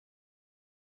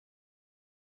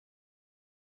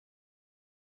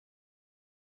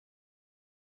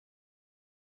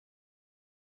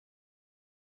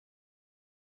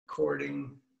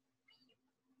recording.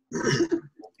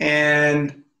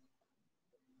 And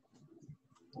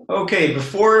okay,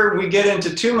 before we get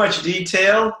into too much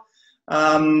detail,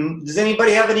 does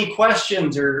anybody have any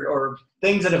questions or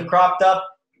things that have cropped up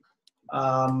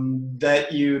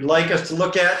that you'd like us to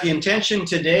look at? The intention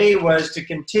today was to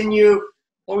continue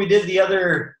what we did the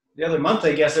other month,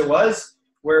 I guess it was,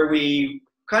 where we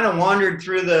kind of wandered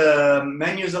through the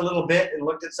menus a little bit and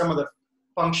looked at some of the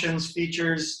functions,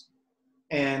 features,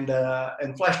 and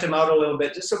fleshed them out a little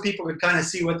bit, just so people could kind of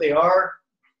see what they are,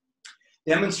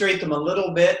 demonstrate them a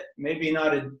little bit, maybe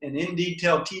not an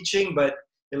in-detail teaching, but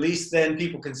at least then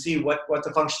people can see what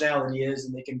the functionality is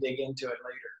and they can dig into it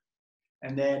later.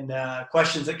 And then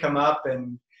questions that come up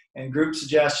and group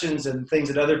suggestions and things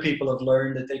that other people have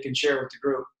learned that they can share with the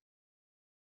group.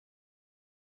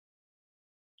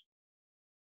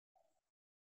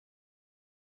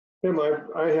 Tim,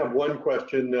 I have one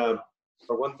question,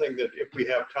 or one thing that if we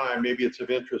have time, maybe it's of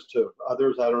interest to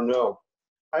others, I don't know.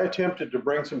 I attempted to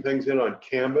bring some things in on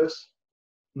Canvas,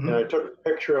 and I took a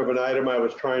picture of an item I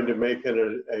was trying to make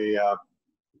in a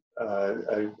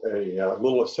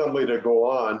little assembly to go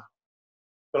on,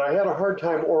 but I had a hard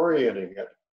time orienting it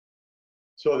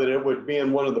so that it would be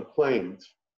in one of the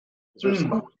planes. Is there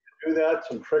something to do that,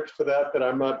 some tricks to that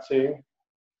I'm not seeing?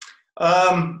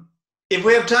 If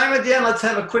we have time at the end, let's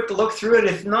have a quick look through it.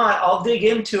 If not, I'll dig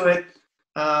into it.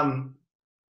 I'll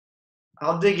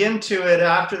dig into it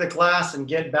after the class and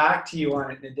get back to you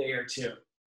on it in a day or two.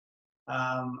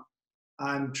 I'm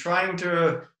trying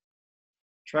to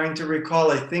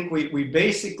recall. I think we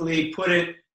basically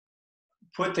put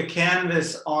the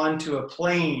canvas onto a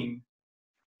plane,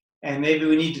 and maybe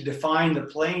we need to define the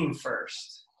plane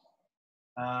first.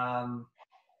 Trying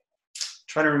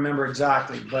to remember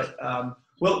exactly, but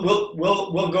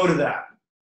we'll go to that.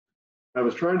 I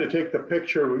was trying to take the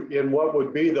picture in what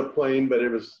would be the plane, but it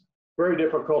was very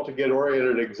difficult to get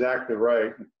oriented exactly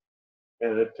right,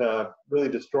 and it really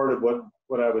distorted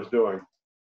what I was doing.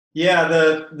 Yeah,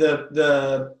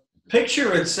 the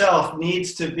picture itself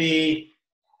needs to be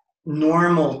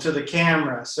normal to the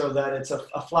camera so that it's a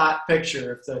flat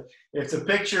picture. If the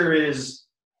picture is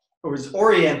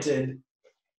oriented,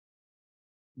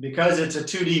 because it's a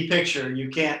 2D picture, you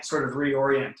can't sort of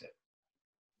reorient it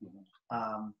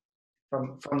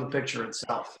from the picture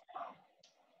itself.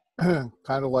 Kind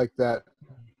of like that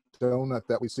donut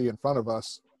that we see in front of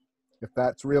us. If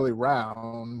that's really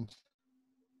round,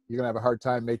 you're gonna have a hard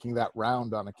time making that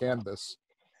round on a canvas.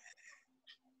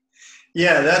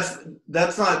 Yeah,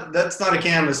 that's not a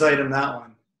canvas item, that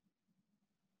one,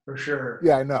 for sure.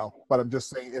 Yeah, I know, but I'm just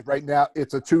saying right now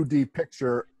it's a 2D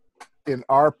picture in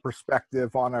our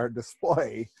perspective on our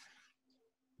display,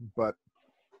 but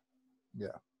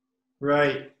yeah.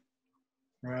 Right.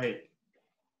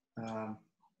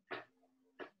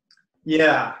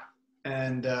 Yeah,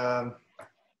 and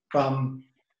from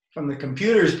the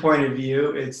computer's point of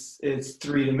view, it's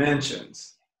 3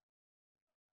 dimensions.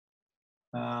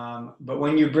 But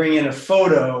when you bring in a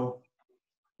photo,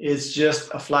 it's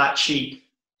just a flat sheet.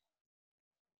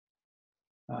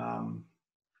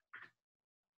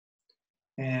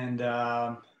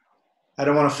 I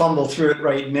don't want to fumble through it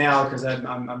right now because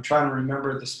I'm trying to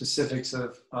remember the specifics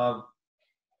of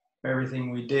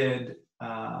everything we did.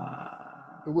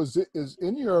 Is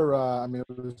in your I mean, it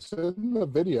was in the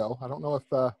video. I don't know if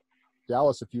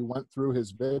Dallas, if you went through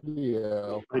his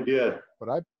video. I did.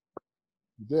 But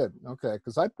you did, okay,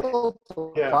 because I built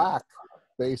a plaque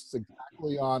based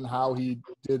exactly on how he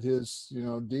did his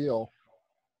deal,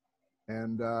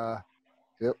 and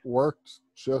it worked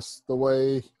just the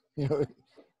way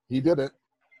he did it.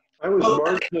 I was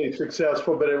marginally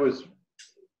successful, but I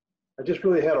just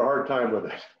really had a hard time with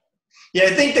it. Yeah,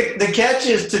 I think the catch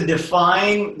is to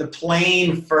define the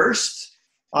plane first,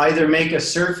 either make a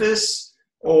surface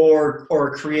or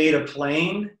create a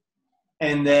plane,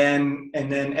 and then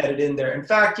edit in there. In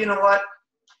fact, you know what?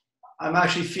 I'm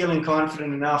actually feeling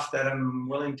confident enough that I'm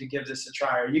willing to give this a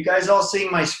try. Are you guys all seeing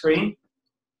my screen?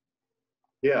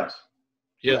 Yes.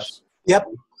 Yes. Yep.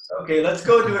 Okay, let's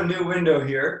go to a new window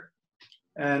here,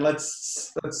 and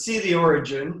let's see the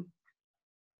origin.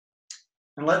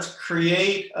 And let's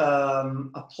create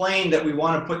a plane that we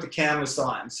want to put the canvas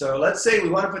on. So let's say we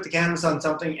want to put the canvas on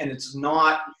something and it's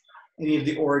not any of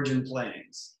the origin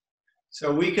planes.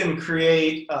 So we can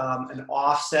create an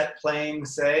offset plane,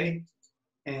 say,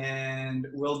 and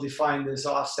we'll define this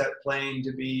offset plane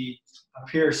to be up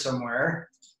here somewhere.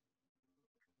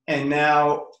 And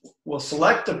now we'll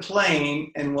select a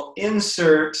plane and we'll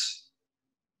insert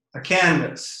a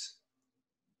canvas.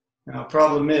 Now,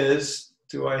 problem is,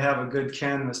 do I have a good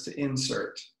canvas to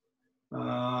insert?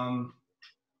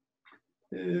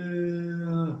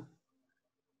 You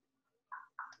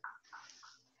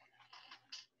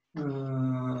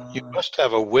must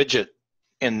have a widget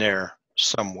in there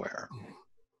somewhere.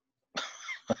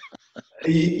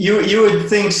 You would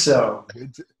think so.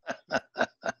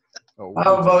 Oh,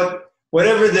 How about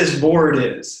whatever this board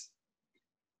is?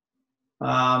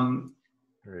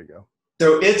 there you go.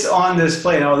 So it's on this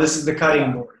plane. Oh, this is the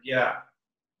cutting board. Yeah.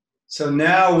 So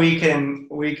now we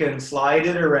can slide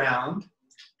it around,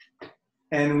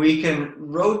 and we can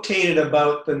rotate it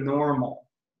about the normal.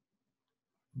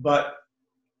 But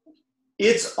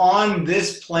it's on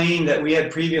this plane that we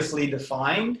had previously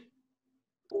defined.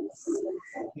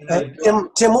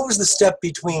 Tim, what was the step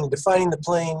between defining the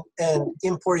plane and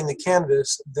importing the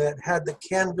canvas that had the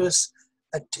canvas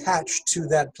attached to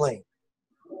that plane?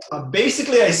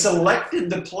 Basically, I selected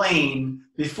the plane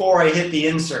before I hit the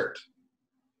insert.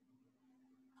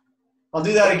 I'll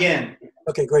do that again.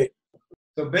 Okay, great.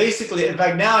 So basically, in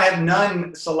fact, now I have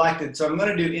none selected. So I'm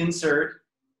going to do insert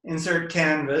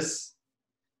canvas.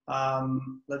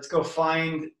 Let's go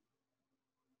find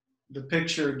the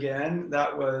picture again.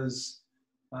 That was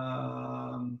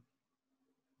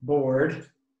board.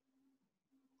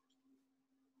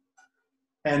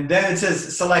 And then it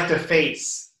says select a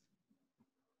face.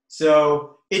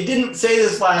 So it didn't say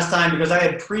this last time because I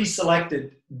had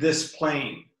pre-selected this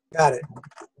plane. Got it.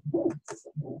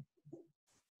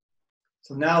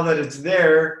 So now that it's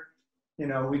there, you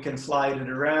know, we can slide it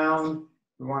around.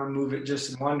 We want to move it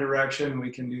just in one direction, we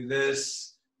can do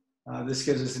this. This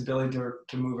gives us the ability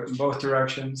to move it in both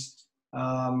directions.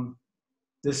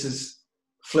 This is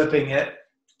flipping it.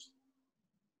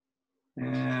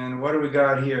 And what do we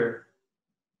got here?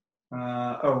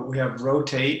 Oh, we have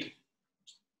rotate.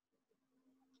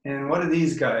 And what are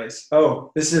these guys?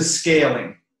 Oh, this is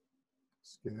scaling.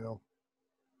 Scale.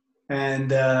 And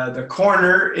the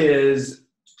corner is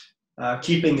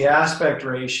keeping the aspect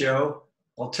ratio.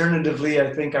 Alternatively,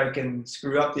 I think I can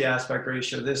screw up the aspect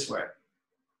ratio this way.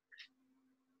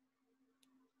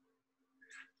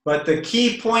 But the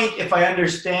key point, if I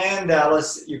understand,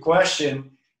 Alice, your question,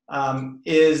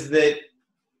 is that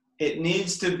it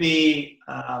needs to be,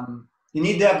 you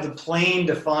need to have the plane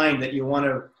defined that you want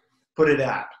to put it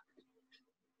at.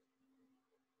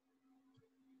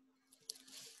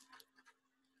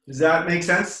 Does that make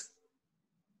sense?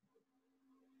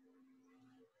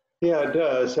 Yeah, it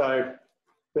does.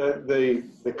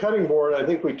 The cutting board, I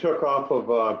think we took off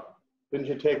of, didn't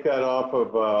you take that off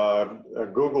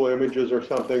of Google Images or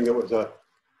something that was a,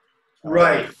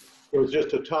 right. It was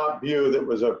just a top view that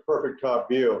was a perfect top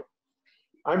view.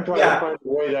 I'm trying to find a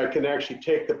way that I can actually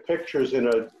take the pictures in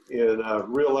a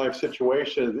real life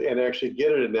situation and actually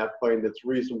get it in that plane that's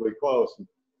reasonably close. And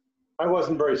I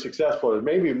wasn't very successful.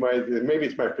 Maybe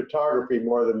it's my photography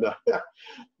more than the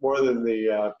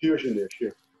fusion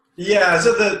issue. Yeah.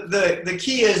 So the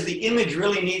key is the image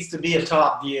really needs to be a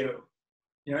top view.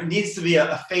 You know, it needs to be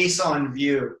a face-on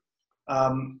view.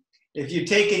 If you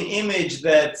take an image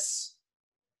that's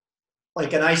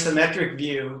like an isometric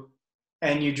view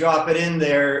and you drop it in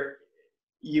there,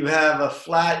 you have a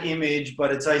flat image,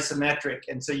 but it's isometric,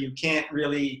 and so you can't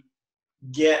really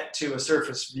get to a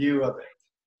surface view of it.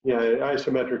 Yeah,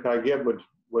 isometric I get would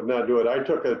not do it. I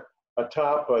took a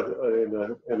top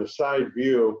and a side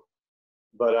view,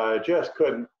 but I just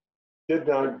did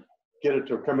not get it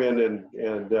to come in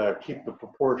and keep the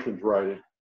proportions right.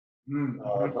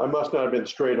 Mm-hmm. I must not have been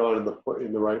straight on in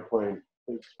the right plane.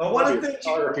 It's one of the a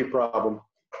photography problem.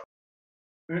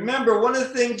 Remember, one of the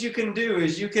things you can do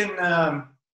is you can,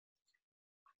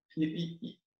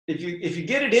 if you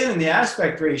get it in and the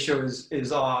aspect ratio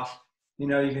is off, you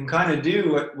know, you can kind of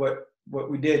do what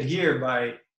we did here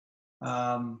by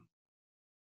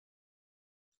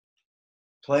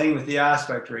playing with the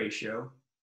aspect ratio.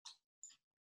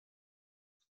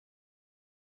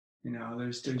 You know,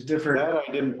 there's different. That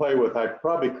I didn't play with. I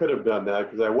probably could have done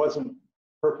that because I wasn't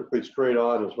perfectly straight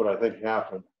on is what I think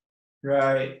happened.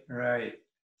 Right, right.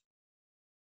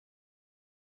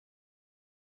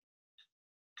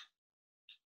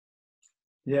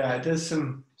 Yeah, it does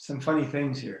some funny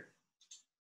things here.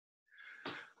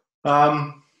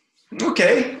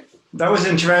 Okay, that was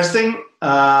interesting.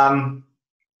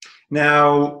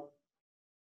 Now,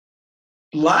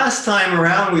 last time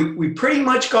around, we pretty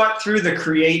much got through the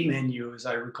create menu, as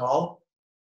I recall.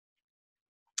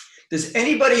 Does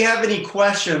anybody have any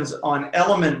questions on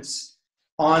elements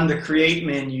on the create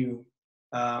menu,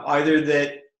 either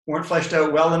that weren't fleshed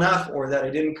out well enough or that I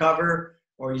didn't cover,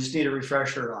 or you just need a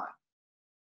refresher on?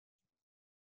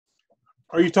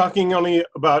 Are you talking only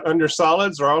about under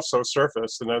solids or also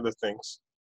surface and other things?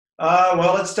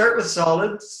 Well, let's start with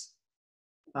solids.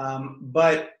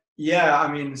 But yeah,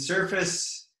 I mean, the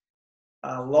surface,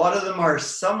 a lot of them are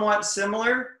somewhat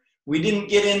similar. We didn't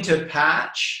get into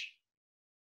patch.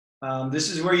 This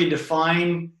is where you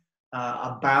define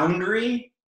a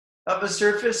boundary of a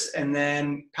surface and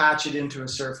then patch it into a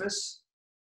surface.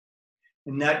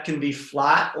 And that can be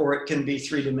flat or it can be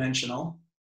three-dimensional.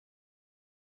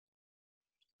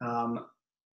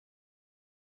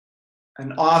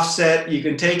 An offset, you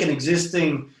can take an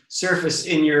existing surface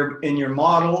in your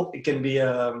model. It can be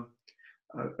a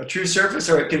true surface,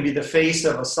 or it can be the face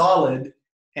of a solid,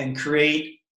 and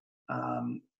create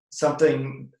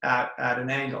something at an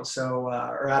angle, so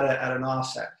or at an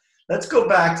offset. Let's go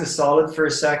back to solid for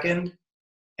a second,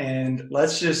 and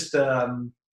let's just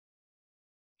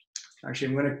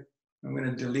actually I'm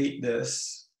gonna delete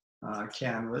this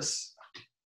canvas,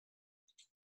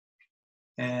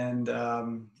 and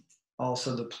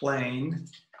also the plane,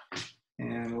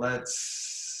 and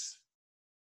let's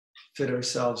fit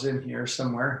ourselves in here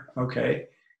somewhere. Okay.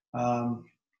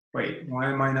 Wait, why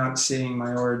am I not seeing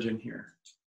my origin here?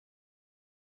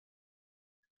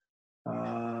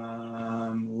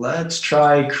 Let's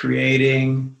try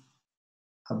creating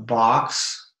a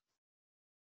box,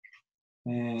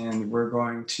 and we're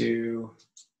going to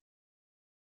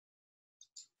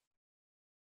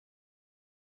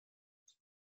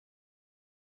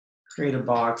create a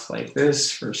box like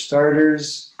this for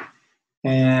starters,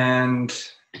 and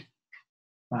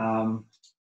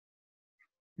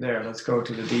there, let's go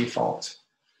to the default.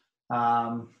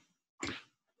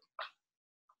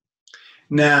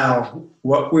 Now,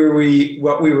 what we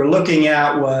were looking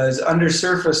at was under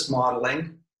surface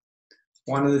modeling.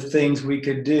 One of the things we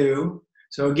could do,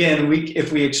 so again,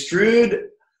 if we extrude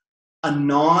a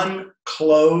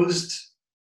non-closed,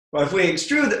 well, if we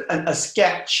extrude a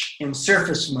sketch in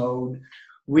surface mode,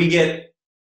 we get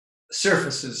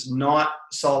surfaces, not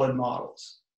solid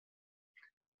models.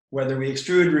 Whether we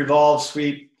extrude, revolve,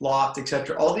 sweep, loft,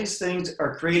 etc., all these things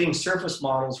are creating surface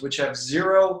models which have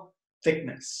zero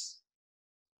thickness.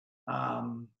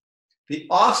 The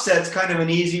offset's kind of an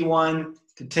easy one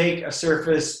to take a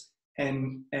surface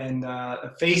and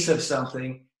a face of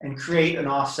something and create an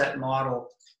offset model,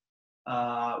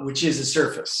 which is a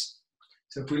surface.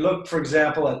 So if we look, for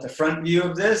example, at the front view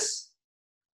of this,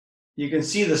 you can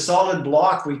see the solid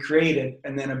block we created,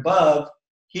 and then above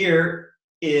here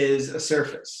is a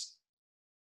surface.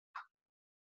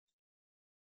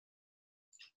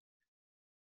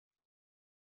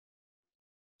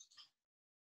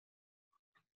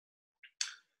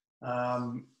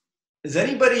 Has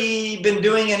anybody been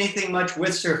doing anything much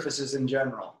with surfaces in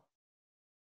general?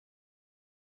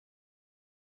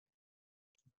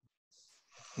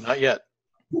 Not yet.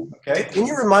 Okay. Can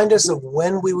you remind us of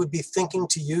when we would be thinking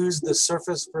to use the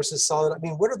surface versus solid? I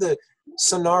mean, what are the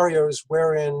scenarios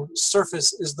wherein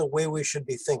surface is the way we should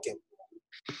be thinking?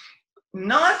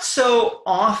 Not so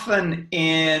often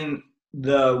in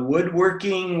the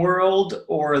woodworking world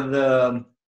or the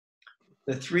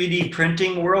 3D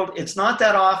printing world. It's not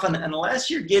that often unless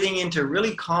you're getting into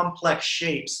really complex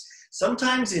shapes.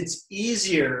 Sometimes it's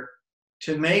easier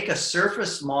to make a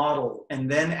surface model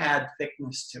and then add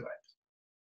thickness to it.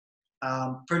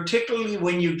 Particularly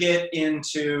when you get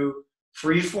into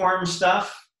freeform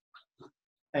stuff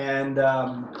and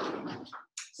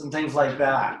some things like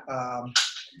that.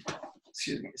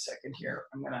 Excuse me a second here.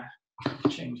 I'm gonna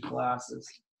change glasses.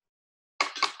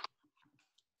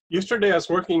 Yesterday I was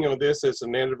working on this as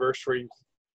an anniversary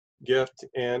gift,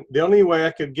 and the only way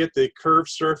I could get the curved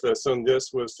surface on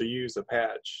this was to use a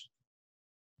patch.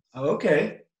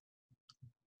 Okay.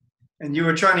 And you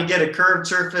were trying to get a curved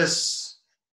surface?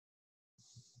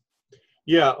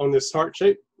 Yeah, on this heart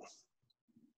shape.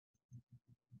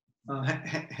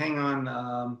 Hang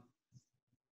on.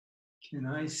 Can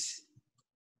I see?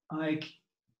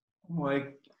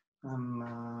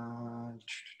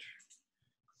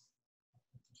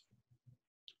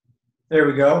 There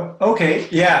we go. Okay,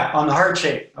 yeah, on the heart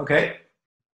shape. Okay.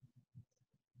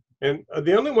 And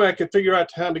the only way I could figure out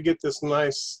how to get this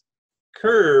nice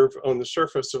curve on the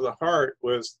surface of the heart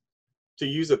was to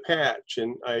use a patch.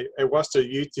 And I watched a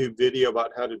YouTube video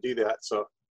about how to do that. So,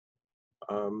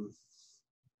 and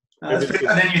then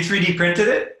you 3D printed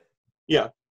it? Yeah.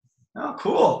 Oh,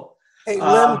 cool. Hey,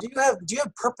 Lem, do you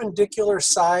have perpendicular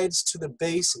sides to the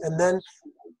base, and then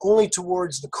only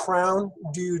towards the crown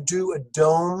do you do a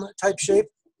dome type shape?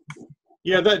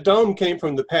 Yeah, that dome came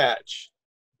from the patch.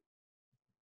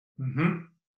 Mm-hmm.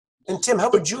 And Tim, how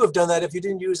would you have done that if you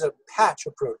didn't use a patch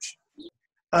approach?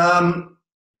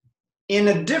 In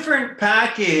a different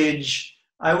package,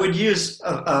 I would use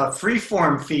a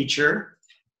freeform feature,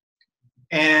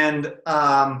 and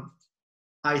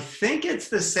I think it's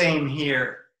the same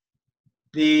here.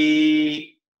 If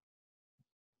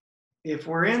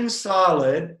we're in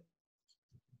solid,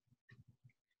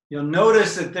 you'll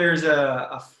notice that there's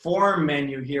a form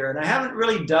menu here, and I haven't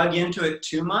really dug into it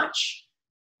too much,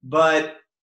 but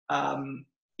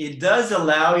it does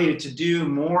allow you to do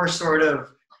more sort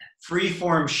of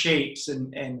free-form shapes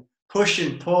and push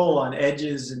and pull on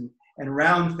edges and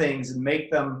round things and make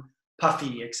them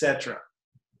puffy, etc.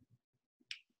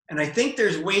 And I think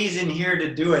there's ways in here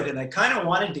to do it, and I kind of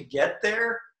wanted to get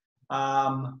there.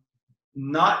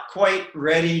 Not quite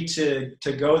ready to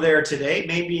go there today.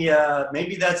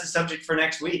 Maybe that's a subject for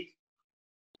next week.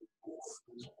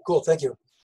 Cool, thank you.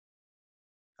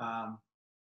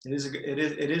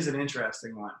 It is an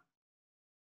interesting one.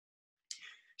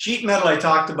 Sheet metal I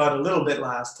talked about a little bit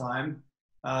last time.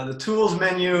 The tools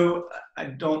menu, I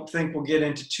don't think we'll get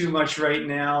into too much right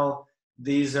now.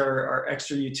 These are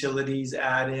extra utilities,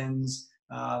 add-ins.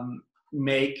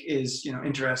 Make is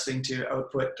interesting to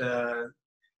output.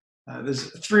 There's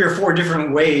 3 or 4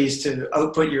 different ways to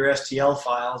output your STL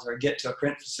files or get to a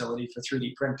print facility for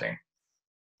 3D printing.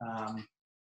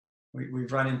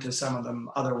 We've run into some of them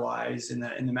otherwise in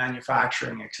the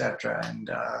manufacturing, etc. And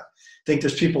I think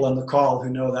there's people on the call who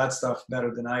know that stuff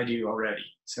better than I do already.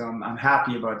 So I'm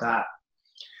happy about that.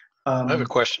 I have a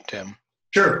question, Tim.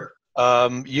 Sure.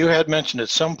 You had mentioned at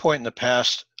some point in the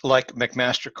past, like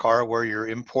McMaster-Carr, where you're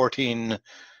importing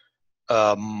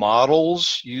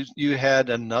models. You had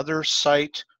another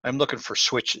site. I'm looking for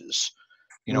switches.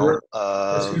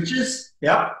 Switches.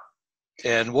 Yeah.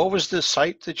 And what was the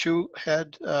site that you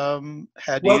had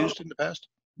used in the past?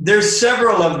 There's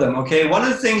several of them. Okay. One of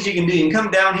the things you can do, you can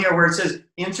come down here where it says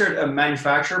insert a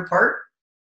manufacturer part,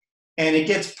 and it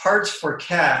gets parts for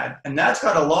CAD, and that's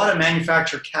got a lot of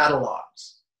manufacturer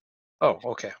catalogs. Oh,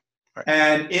 okay. Right.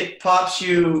 And it pops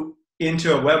you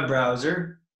into a web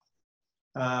browser.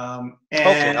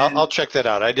 Okay, I'll check that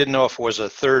out. I didn't know if it was a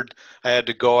third. I had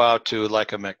to go out to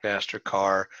like a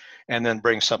McMaster-Carr and then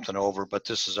bring something over, but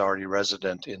this is already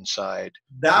resident inside.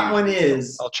 That one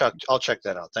is. I'll check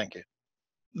that out. Thank you.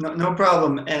 No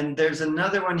problem. And there's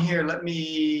another one here. Let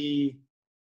me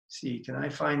see. Can I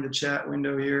find the chat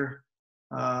window here?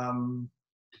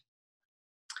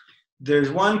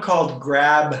 There's one called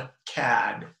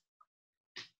GrabCAD.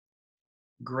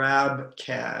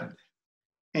 GrabCAD.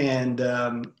 And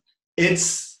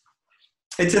it's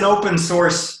an open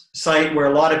source site where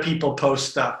a lot of people post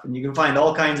stuff, and you can find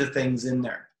all kinds of things in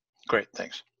there. Great,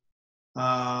 thanks.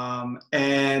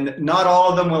 And not all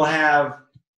of them will have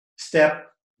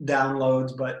step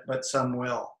downloads, but some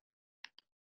will.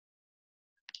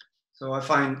 So I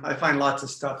find lots of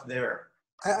stuff there.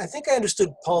 I think I understood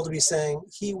Paul to be saying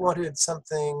he wanted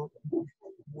something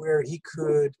where he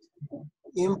could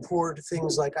import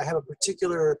things like, I have a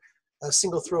particular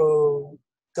single throw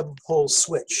double pole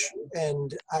switch,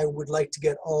 and I would like to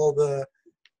get all the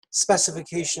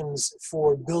specifications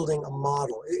for building a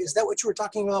model. Is that what you were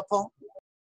talking about, Paul?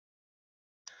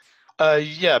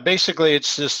 Yeah, basically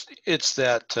it's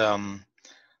that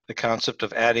the concept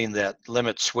of adding that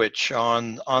limit switch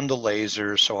on the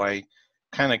laser. So I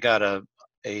kind of got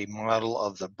a model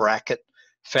of the bracket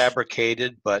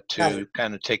fabricated, but to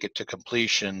kind of take it to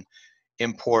completion,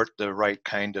 import the right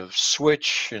kind of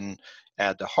switch and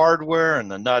add the hardware and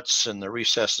the nuts and the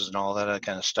recesses and all that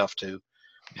kind of stuff to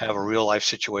have a real life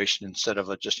situation instead of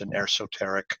just an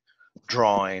esoteric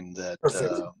drawing that.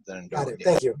 Got it.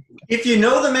 Thank you. If you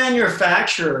know the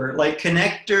manufacturer, like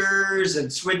connectors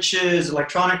and switches,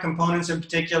 electronic components in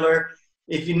particular,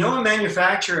 if you know a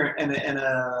manufacturer and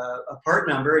a part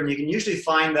number, and you can usually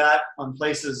find that on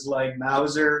places like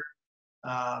Mauser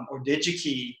or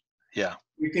DigiKey. Yeah.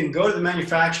 You can go to the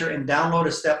manufacturer and download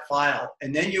a step file,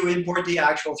 and then you import the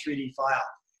actual 3D file.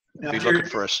 Now, be looking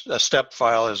for a step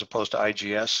file as opposed to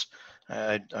IGS.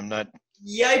 I'm not.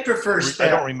 Yeah, I prefer step.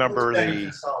 I don't remember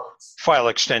the file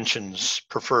extensions,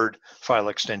 preferred file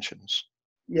extensions.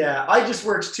 Yeah, IGES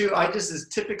works too. IGES is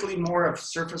typically more of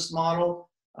surface model.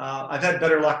 I've had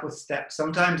better luck with step.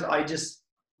 Sometimes IGES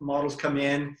models come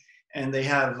in and they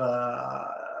have,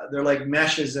 they're like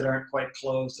meshes that aren't quite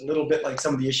closed, a little bit like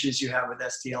some of the issues you have with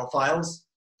STL files.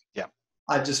 Yeah.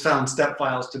 I've just found step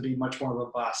files to be much more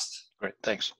robust. Great,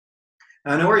 thanks.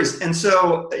 No worries. And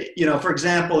so, for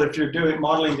example, if you're doing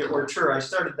modeling at Orture, I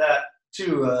started that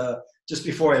too just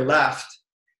before I left.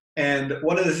 And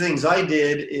one of the things I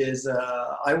did is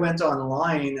I went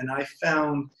online and I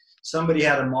found somebody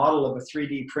had a model of a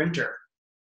 3D printer.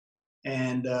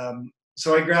 And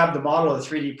so I grabbed the model of the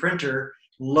 3D printer,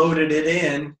 loaded it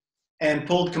in, and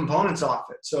pulled components off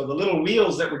it. So the little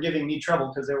wheels that were giving me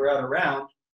trouble because they were out of round,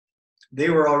 they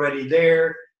were already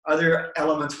there. Other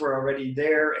elements were already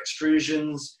there,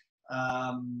 extrusions,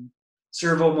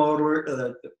 servo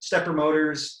motor, stepper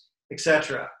motors,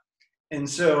 etc. And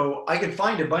so I could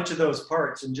find a bunch of those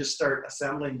parts and just start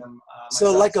assembling them.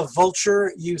 So like a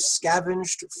vulture, you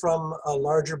scavenged from a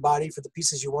larger body for the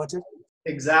pieces you wanted?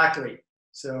 Exactly.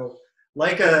 So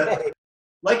like a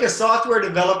software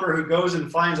developer who goes and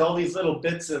finds all these little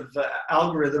bits of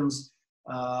algorithms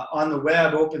on the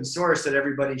web, open source, that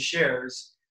everybody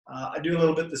shares, I do a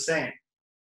little bit the same.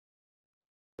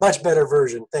 Much better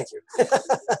version, thank you.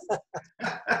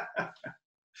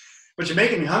 But you're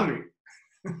making me hungry.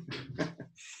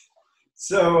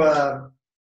 So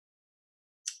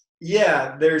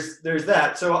yeah, there's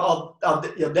that. So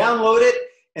you'll download it,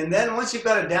 and then once you've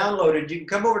got it downloaded, you can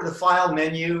come over to the file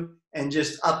menu and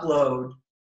just upload,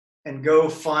 and go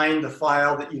find the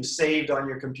file that you saved on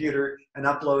your computer and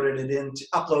upload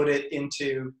it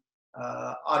into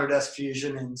Autodesk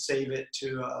Fusion and save it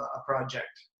to a project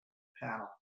panel,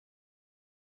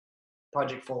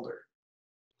 project folder.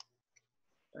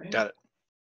 Right? Got it.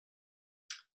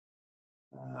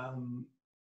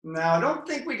 Now, I don't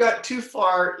think we got too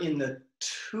far in the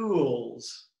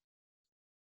tools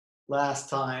last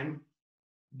time,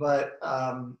 but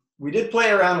we did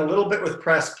play around a little bit with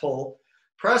press pull.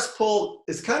 Press pull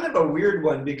is kind of a weird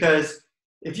one because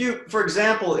if you, for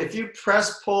example, if you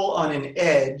press pull on an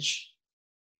edge,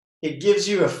 it gives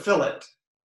you a fillet,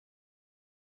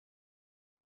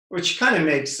 which kind of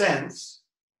makes sense.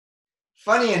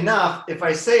 Funny enough, if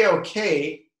I say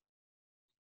okay,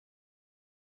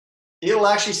 it'll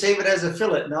actually save it as a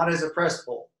fillet, not as a press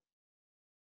pull.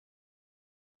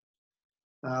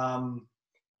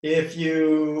 If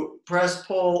you press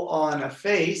pull on a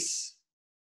face,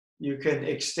 you can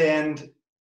extend.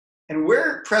 And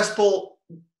where press pull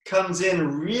comes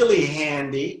in really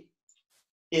handy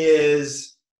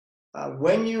is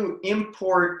when you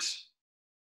import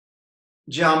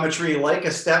geometry like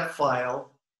a step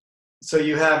file. So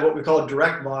you have what we call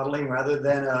direct modeling rather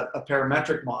than a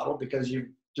parametric model because you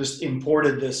just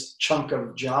imported this chunk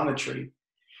of geometry.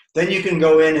 Then you can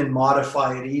go in and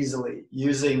modify it easily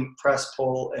using press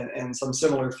pull and some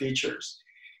similar features.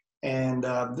 And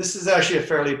this is actually a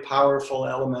fairly powerful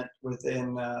element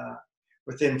within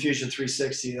Fusion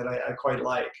 360 that I quite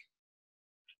like.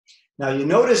 Now you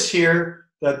notice here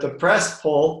that the press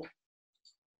pull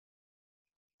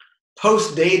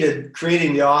post-dated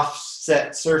creating the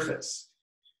offset surface.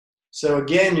 So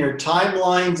again, your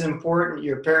timeline's important,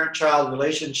 your parent-child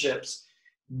relationships.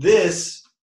 This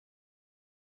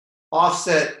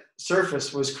offset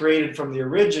surface was created from the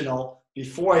original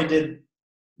before I did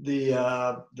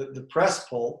the press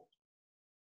pull.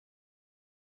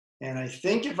 And I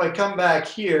think if I come back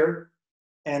here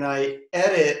and I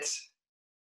edit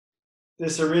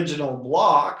this original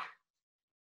block,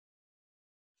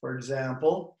 for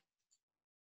example,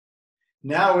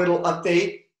 now it'll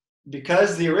update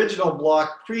because the original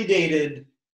block predated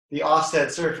the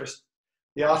offset surface.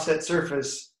 The offset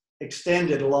surface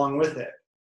extended along with it,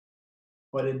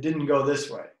 but it didn't go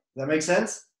this way. Does that make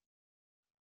sense?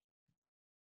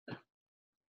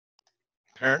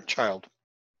 Parent-child.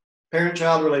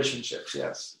 Parent-child relationships,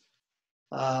 yes.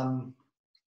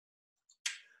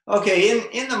 Okay,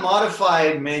 in the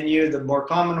modified menu, the more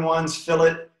common ones,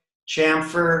 fillet,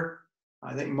 chamfer.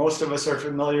 I think most of us are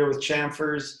familiar with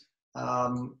chamfers.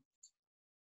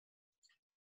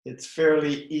 It's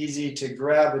fairly easy to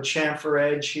grab a chamfer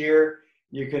edge here.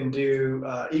 You can do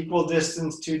equal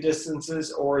distance, two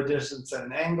distances, or a distance at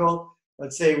an angle.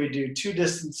 Let's say we do two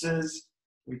distances.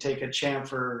 We take a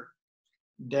chamfer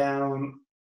down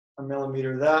a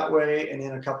millimeter that way and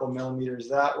in a couple millimeters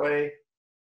that way.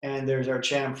 And there's our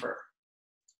chamfer.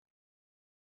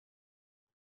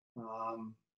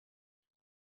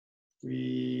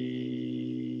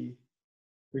 We've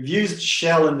used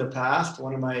shell in the past,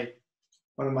 one of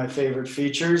my favorite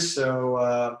features.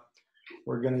 So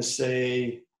we're going to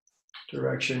say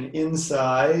direction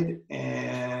inside,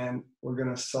 and we're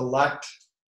going to select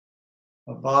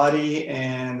a body,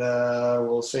 and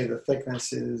we'll say the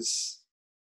thickness is,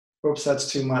 oops,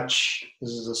 that's too much. This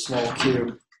is a small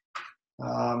cube.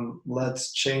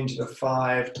 Let's change the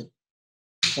 5 to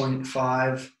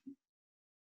 0.5,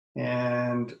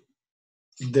 and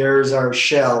there's our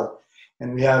shell.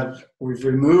 And we've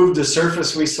removed the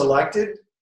surface we selected.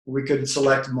 We could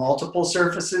select multiple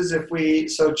surfaces if we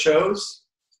so chose.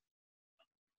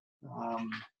 I'm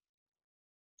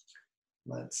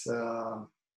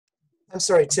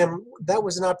sorry, Tim, that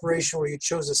was an operation where you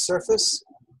chose a surface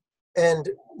and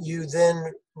you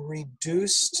then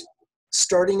reduced,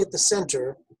 starting at the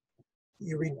center,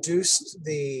 you reduced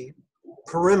the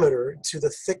perimeter to the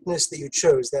thickness that you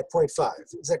chose, that 0.5.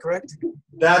 Is that correct?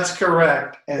 That's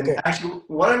correct. And okay. actually,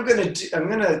 what I'm going to do, I'm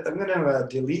going to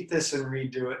delete this and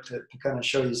redo it to kind of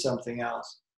show you something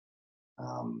else.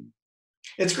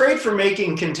 It's great for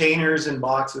making containers and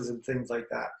boxes and things like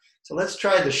that. So let's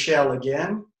try the shell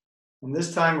again. And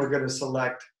this time we're going to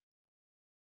select,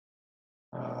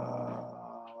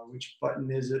 which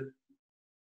button is it?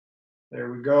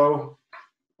 There we go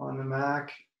on the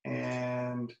Mac.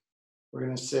 And we're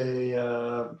going to say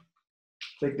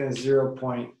thickness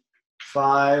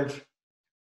 0.5.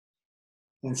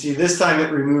 And see, this time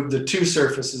it removed the two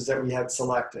surfaces that we had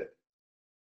selected.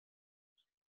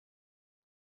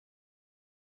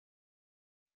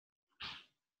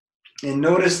 And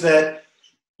notice that,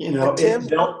 you know,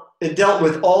 it dealt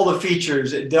with all the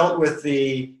features. It dealt with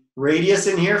the radius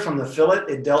in here from the fillet.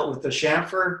 It dealt with the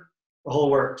chamfer, the whole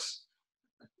works.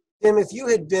 Tim, if you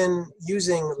had been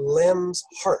using Lem's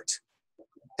heart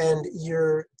and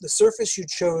the surface you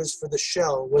chose for the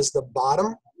shell was the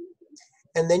bottom,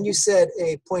 and then you said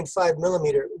a 0.5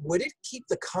 millimeter, would it keep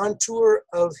the contour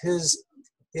of his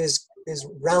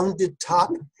rounded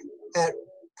top at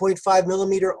 0.5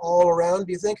 millimeter all around,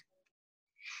 do you think?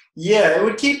 Yeah, it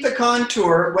would keep the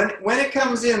contour. When it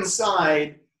comes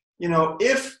inside, you know,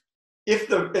 if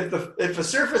a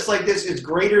surface like this is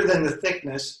greater than the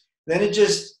thickness, then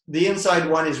the inside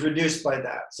one is reduced by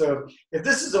that. So if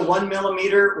this is a 1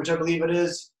 millimeter, which I believe it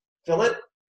is, fillet,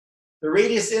 the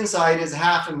radius inside is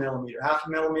 0.5 millimeter. 0.5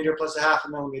 millimeter plus 0.5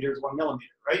 millimeter is 1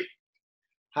 millimeter, right?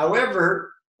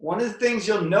 However, one of the things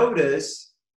you'll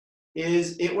notice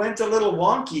is it went a little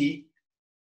wonky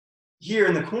here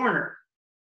in the corner.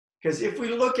 Because if we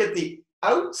look at the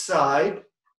outside,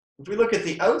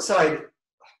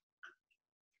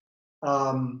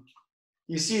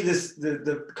 you see this,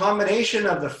 the combination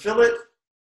of the fillet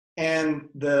and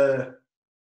the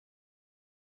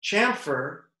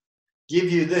chamfer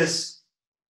give you this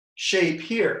shape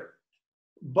here.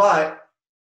 But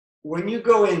when you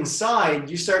go inside,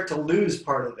 you start to lose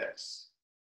part of this.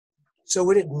 So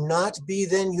would it not be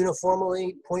then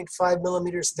uniformly 0.5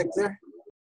 millimeters thick there?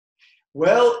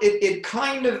 Well, it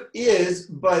kind of is,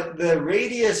 but the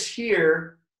radius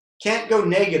here can't go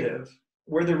negative.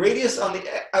 Where the radius on the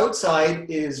outside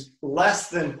is less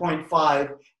than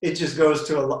 0.5, it just goes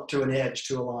to an edge,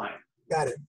 to a line. Got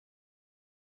it.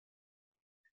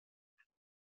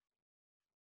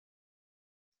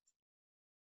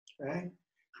 Okay,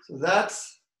 so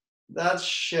that's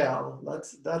shell.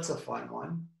 That's a fun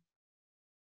one.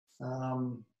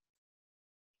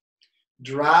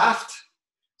 Draft.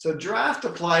 So draft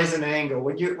applies an angle.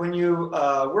 When you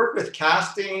work with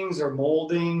castings or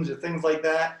moldings or things like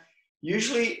that,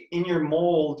 usually in your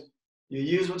mold, you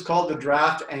use what's called the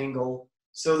draft angle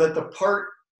so that the part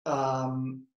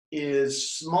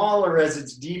is smaller as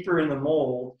it's deeper in the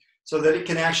mold so that it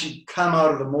can actually come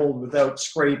out of the mold without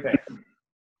scraping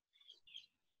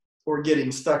or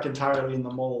getting stuck entirely in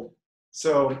the mold.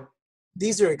 So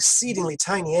these are exceedingly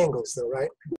tiny angles though,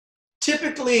 right?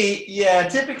 Typically, yeah,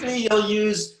 you'll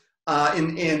use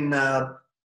in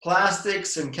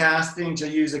plastics and castings,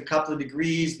 you'll use a couple of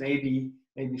degrees, maybe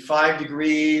 5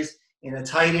 degrees. In a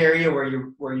tight area where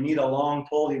you need a long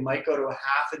pull, you might go to a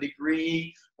 0.5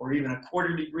 degree or even a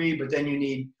 1/4 degree, but then you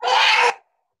need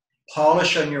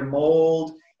polish on your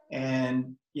mold,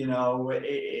 and you know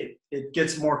it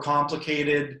gets more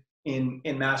complicated in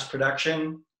mass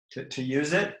production to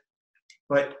use it.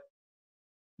 But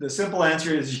the simple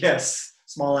answer is yes,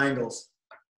 small angles.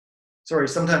 Sorry,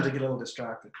 sometimes I get a little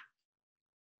distracted.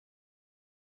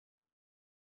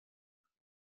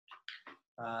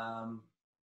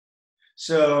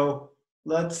 So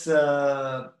let's,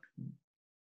 I'm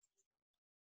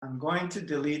going to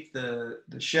delete the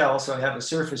shell so I have a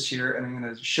surface here, and I'm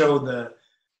going to show the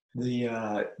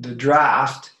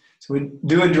draft. So we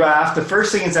do a draft. The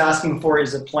first thing it's asking for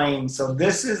is a plane. So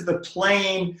this is the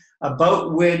plane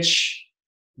about which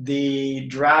the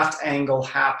draft angle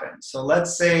happens. So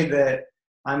let's say that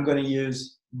I'm going to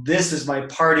use this as my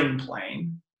parting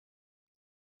plane.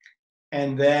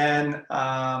 And then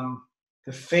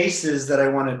the faces that I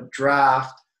want to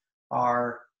draft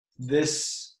are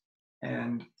this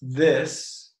and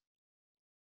this.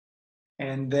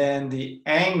 And then the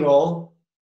angle,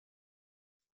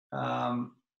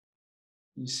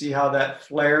 you see how that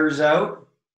flares out?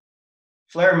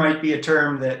 Flare might be a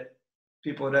term that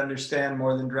people would understand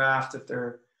more than draft if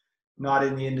they're not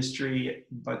in the industry,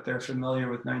 but they're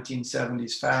familiar with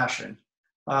 1970s fashion.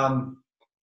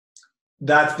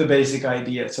 That's the basic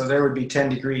idea. So there would be 10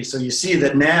 degrees. So you see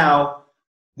that now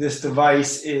this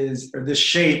device is, or this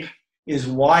shape is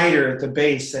wider at the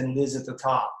base than it is at the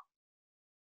top.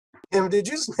 Tim, did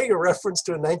you just make a reference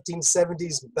to a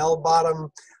 1970s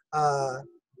bell-bottom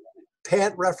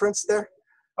pant reference there?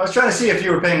 I was trying to see if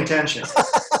you were paying attention.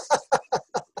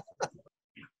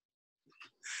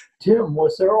 Tim,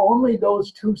 was there only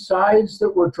those two sides that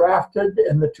were drafted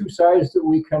and the two sides that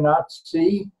we cannot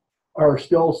see are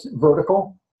still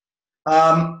vertical?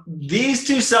 These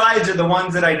two sides are the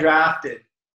ones that I drafted.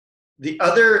 The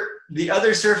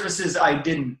other surfaces I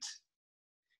didn't.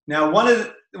 Now, one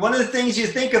of the things you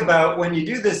think about when you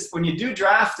do this, when you do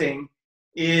drafting,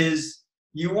 is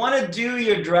you want to do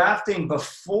your drafting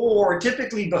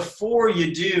typically before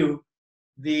you do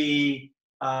the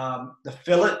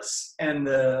fillets and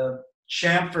the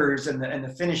chamfers and the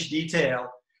finished detail,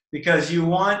 because you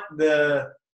want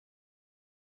the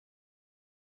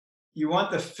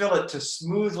fillet to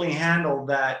smoothly handle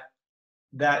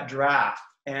that draft.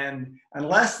 And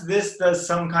unless this does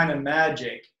some kind of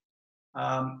magic,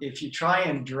 if you try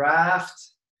and draft,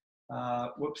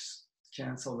 whoops,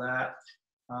 cancel that.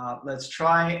 Let's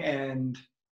try and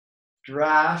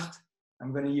draft.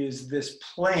 I'm going to use this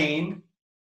plane,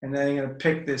 and then I'm going to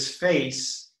pick this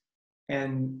face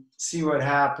and see what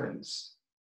happens.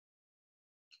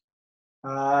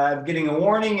 I'm getting a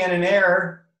warning and an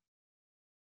error,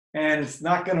 and it's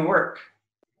not going to work.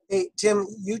 Hey, Tim,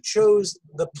 you chose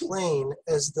the plane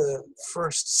as the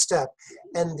first step,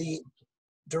 and the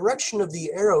direction of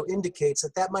the arrow indicates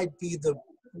that that might be the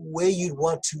way you'd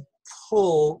want to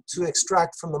pull to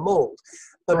extract from the mold.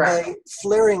 But Correct. by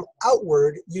flaring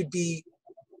outward, you'd be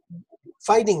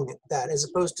fighting that, as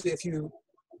opposed to if you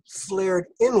flared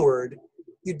inward,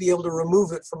 you'd be able to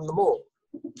remove it from the mold.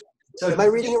 So, am I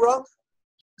reading it wrong?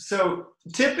 So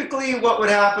typically what would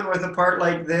happen with a part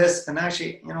like this, and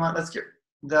actually, you know what, let's get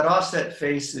that offset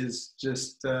face is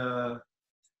just,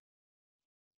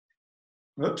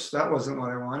 whoops, that wasn't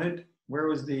what I wanted. Where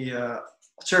was the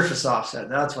surface offset?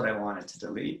 That's what I wanted to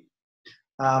delete.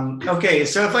 Okay,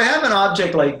 so if I have an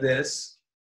object like this,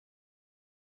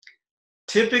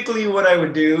 typically what I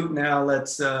would do, now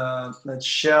let's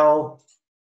shell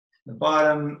the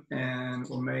bottom, and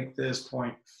we'll make this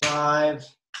 0.5.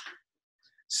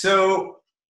 So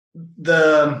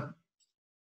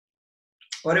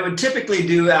what I would typically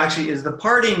do actually is the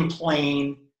parting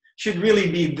plane should really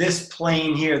be this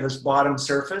plane here, this bottom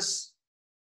surface.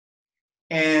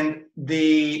 And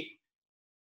the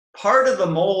part of the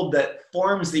mold that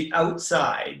forms the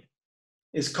outside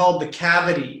is called the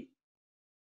cavity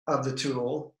of the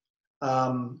tool,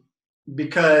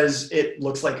 because it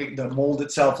looks like the mold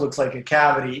itself looks like a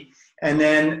cavity. And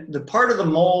then the part of the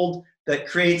mold that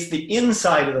creates the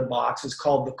inside of the box is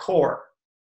called the core.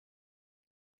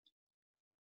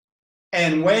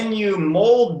 And when you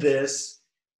mold this,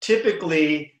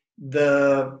 typically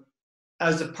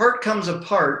as the part comes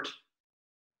apart,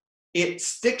 it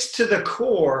sticks to the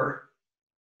core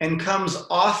and comes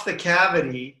off the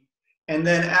cavity. And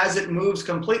then as it moves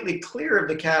completely clear of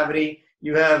the cavity,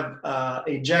 you have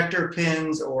ejector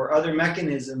pins or other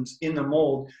mechanisms in the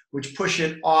mold which push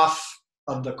it off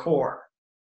of the core.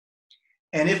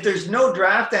 And if there's no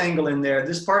draft angle in there,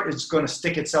 this part is going to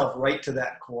stick itself right to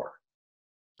that core.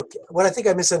 Okay. What I think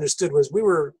I misunderstood was we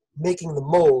were making the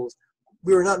mold.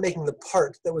 We were not making the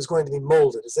part that was going to be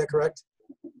molded. Is that correct?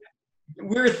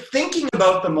 We're thinking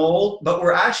about the mold, but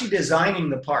we're actually designing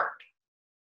the part.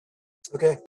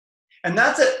 Okay. And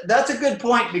that's a good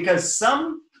point, because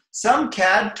some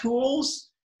CAD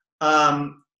tools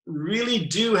really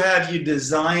do have you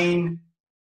design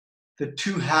the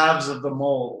two halves of the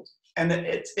mold. And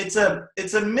it's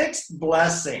a mixed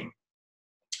blessing,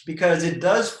 because it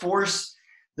does force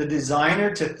the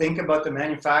designer to think about the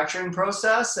manufacturing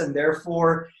process and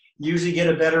therefore usually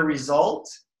get a better result.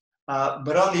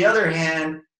 But on the other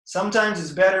hand, sometimes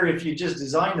it's better if you just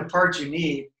design the parts you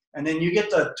need, and then you get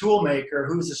the tool maker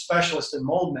who's a specialist in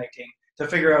mold making to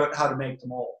figure out how to make the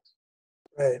mold.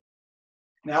 Right.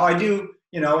 Now I do,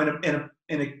 you know,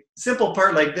 in a simple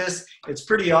part like this, it's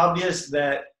pretty obvious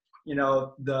that, you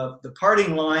know, the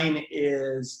parting line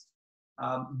is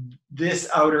this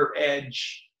outer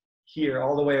edge here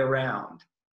all the way around.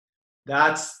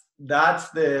 That's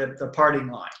the parting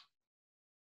line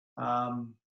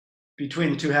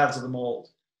between the two halves of the mold.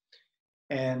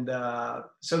 And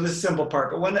so this is a simple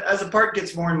part. But as the part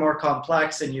gets more and more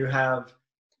complex, and you have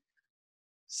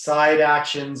side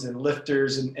actions and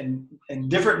lifters and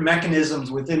different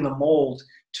mechanisms within the mold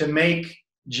to make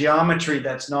geometry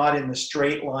that's not in the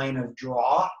straight line of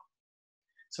draw.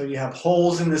 So you have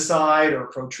holes in the side or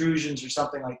protrusions or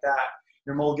something like that.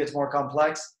 Your mold gets more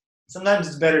complex. Sometimes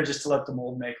it's better just to let the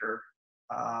mold maker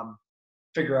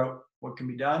figure out what can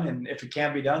be done. And if it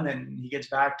can't be done, then he gets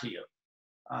back to you,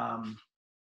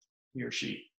 he or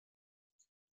she.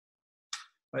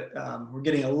 But we're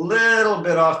getting a little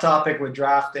bit off topic with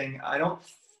drafting. I don't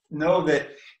know that,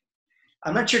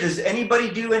 I'm not sure, does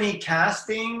anybody do any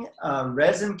casting,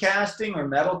 resin casting or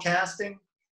metal casting?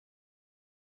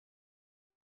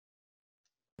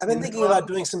 I've been thinking about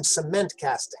doing some cement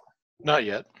casting. Not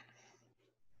yet.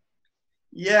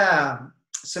 Yeah,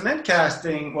 cement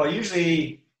casting, well,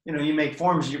 usually, you know, you make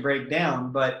forms you break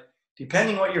down, but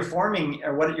depending what you're forming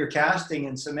or what you're casting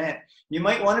in cement, you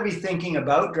might want to be thinking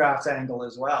about draft angle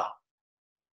as well.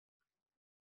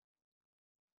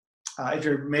 If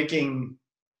you're making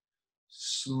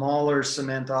smaller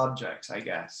cement objects, I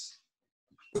guess.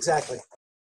 Exactly.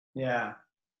 Yeah,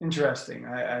 interesting.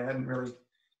 I haven't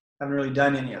really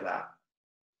done any of that.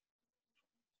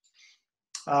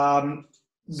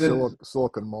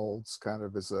 Silicon molds kind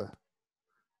of is a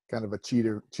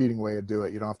cheating way to do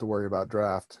it. You don't have to worry about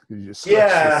draft. You just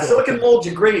silicon molds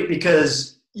are great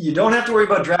because you don't have to worry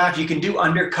about draft. You can do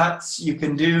undercuts. You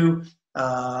can do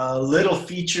little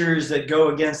features that go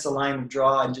against the line of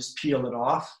draw and just peel it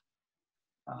off.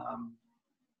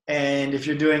 And if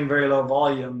you're doing very low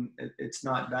volume, it's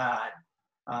not bad.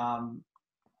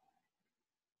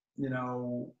 You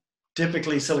know,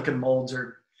 typically silicon molds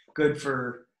are good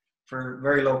for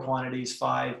very low quantities,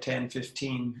 5, 10,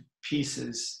 15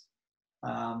 pieces,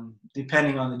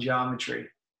 depending on the geometry.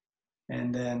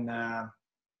 And then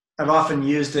I've often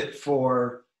used it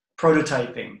for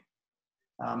prototyping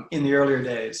in the earlier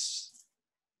days.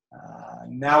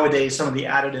 Nowadays, some of the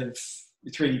additive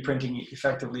 3D printing,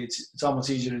 effectively, it's almost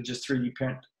easier to just 3D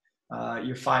print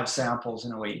your 5 samples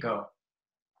and away you go.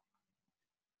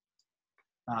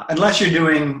 Unless you're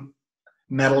doing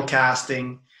metal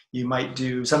casting, you might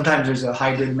do, sometimes there's a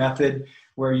hybrid method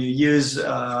where you use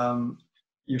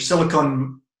your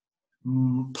silicone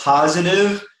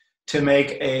positive to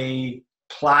make a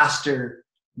plaster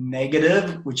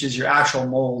negative, which is your actual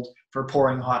mold for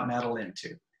pouring hot metal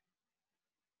into.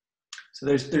 So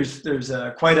there's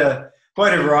quite a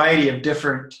variety of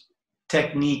different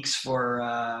techniques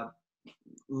for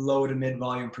low to mid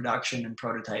volume production and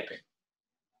prototyping.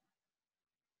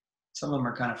 Some of them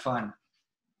are kind of fun.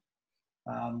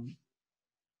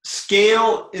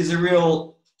 Scale is a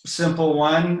real simple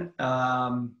one.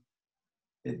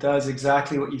 It does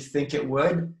exactly what you think it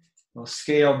would. We'll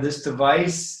scale this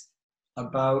device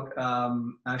about,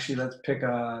 actually let's pick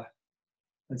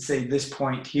let's say this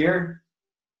point here,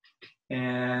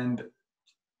 and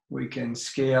we can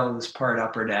scale this part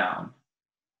up or down.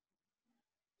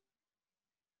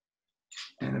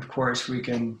 And of course we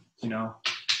can, you know,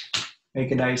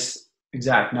 make a nice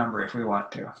exact number if we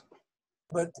want to.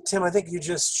 But Tim, I think you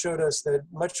just showed us that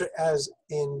much as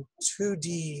in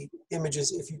 2D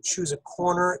images, if you choose a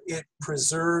corner, it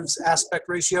preserves aspect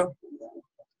ratio.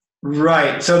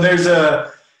 Right. So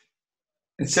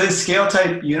it says scale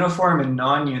type uniform and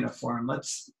non-uniform.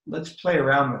 Let's play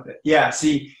around with it. Yeah,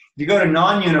 see, if you go to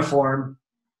non-uniform,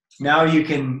 now you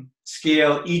can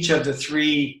scale each of the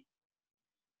 3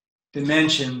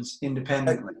 dimensions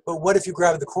independently. But what if you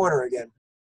grab the corner again?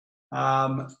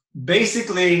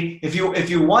 Basically, if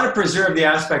you want to preserve the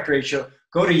aspect ratio,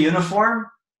 go to uniform.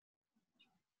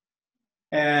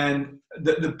 And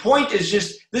the point is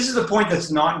just, this is the point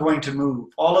that's not going to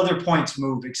move. All other points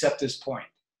move except this point.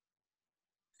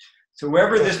 So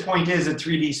wherever this point is in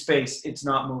 3D space, it's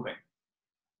not moving.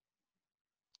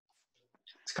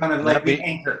 It's kind of like the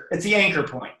anchor. It's the anchor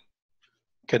point.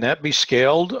 Can that be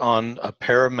scaled on a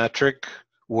parametric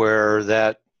where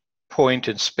that point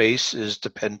in space is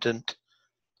dependent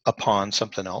upon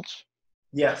something else?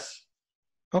 Yes.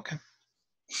 Okay.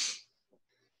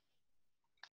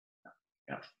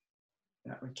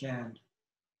 Yeah, we can.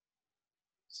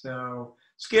 So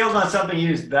scale's not something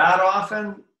used that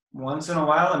often. Once in a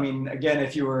while. I mean, again,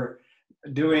 if you were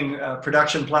doing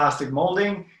production plastic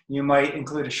molding, you might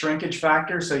include a shrinkage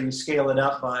factor. So you scale it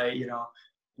up by, you know,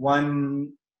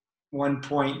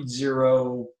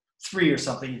 1.03 or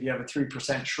something if you have a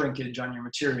 3% shrinkage on your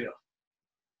material.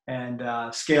 And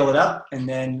scale it up and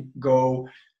then go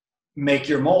make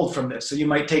your mold from this. So you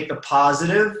might take the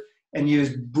positive and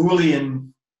use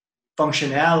Boolean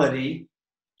functionality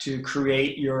to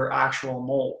create your actual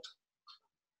mold.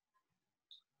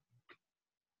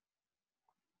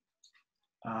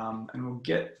 And we'll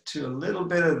get to a little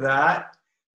bit of that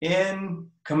in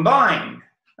combine.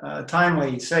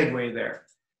 Timely segue there,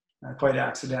 quite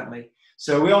accidentally.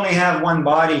 So we only have one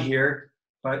body here,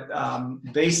 but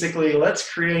basically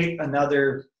let's create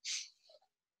another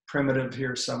primitive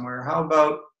here somewhere. How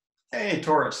about, hey,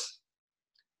 torus.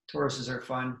 Toruses are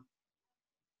fun.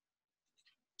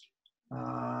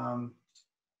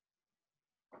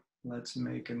 Let's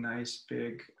make a nice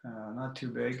big, not too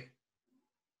big.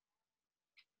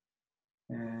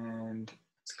 And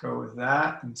let's go with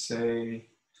that and say,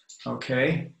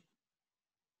 okay.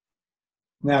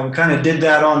 Now we kind of did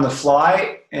that on the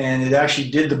fly, and it actually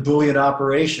did the Boolean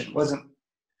operation. It wasn't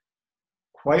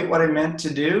quite what I meant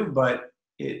to do, but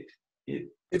it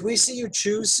Did we see you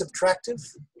choose subtractive?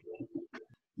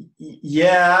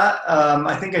 Yeah,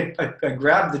 I think I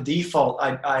grabbed the default.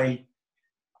 I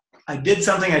did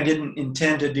something I didn't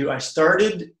intend to do. I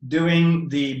started doing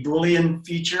the Boolean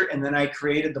feature, and then I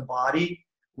created the body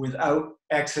without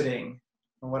exiting.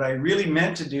 And what I really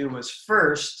meant to do was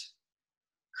first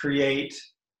create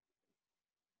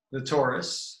the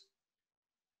torus,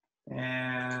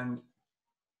 and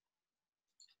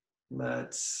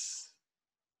let's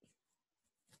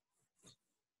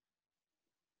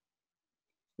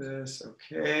this,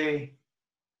 okay.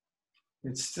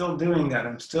 It's still doing that.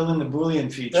 I'm still in the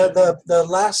Boolean feature. The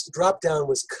last drop down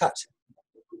was cut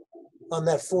on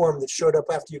that form that showed up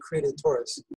after you created the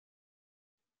torus.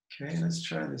 Okay, let's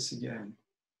try this again.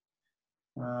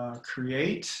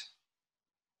 Create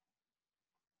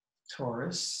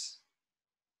torus.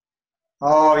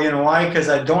 Oh, you know why? Because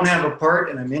I don't have a part,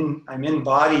 and I'm in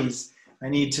bodies. I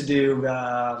need to do.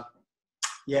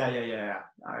 Yeah.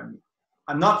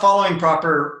 I'm not following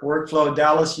proper workflow.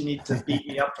 Dallas, you need to beat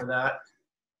me up for that.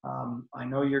 I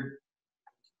know you're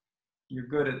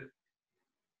good at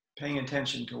paying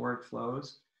attention to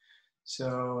workflows.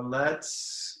 So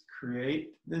let's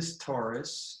create this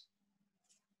torus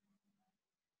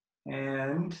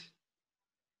and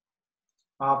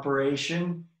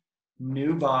operation,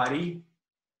 new body.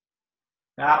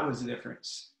 That was the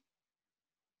difference.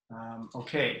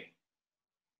 Okay.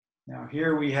 Now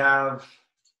here we have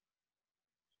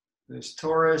this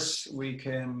torus. We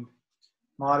can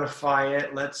modify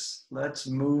it. Let's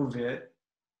move it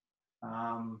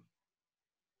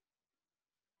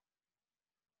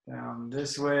down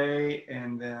this way,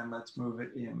 and then let's move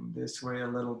it in this way a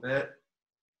little bit,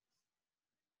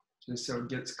 just so it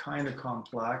gets kind of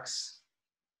complex.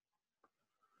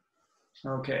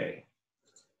 Okay.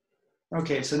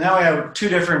 Okay, so now I have two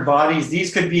different bodies.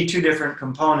 These could be two different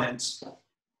components.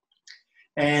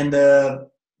 And the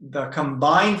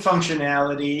combined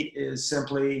functionality is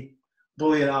simply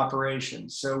Boolean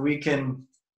operations. So we can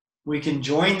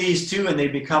join these two and they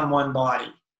become one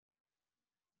body.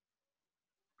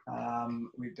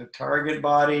 With the target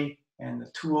body and the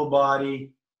tool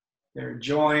body, they're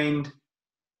joined.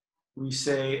 We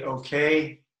say,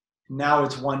 okay, now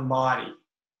it's one body.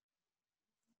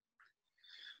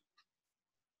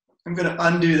 I'm going to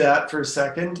undo that for a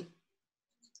second.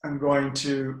 I'm going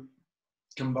to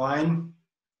combine,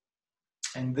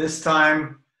 and this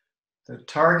time the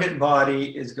target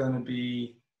body is going to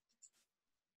be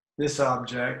this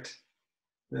object.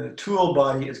 The tool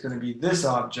body is going to be this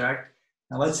object.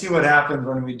 Now let's see what happens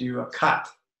when we do a cut.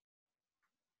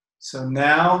 So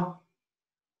now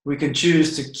we can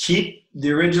choose to keep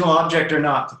the original object or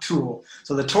not, the tool.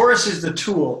 So the torus is the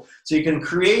tool. So you can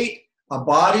create a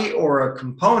body or a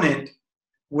component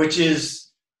which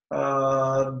is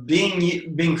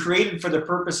being created for the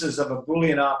purposes of a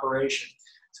Boolean operation.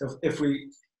 So if we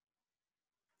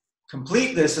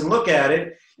complete this and look at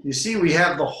it, you see we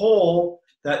have the whole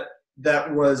that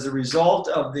was the result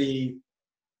of the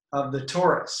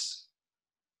torus.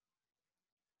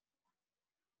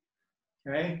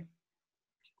 Okay.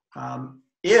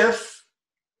 If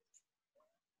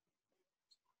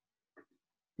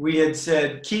we had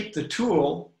said keep the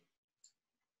tool,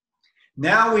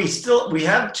 now we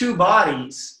have two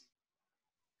bodies,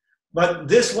 but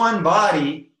this one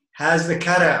body has the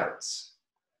cutouts.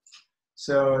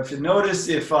 So if you notice,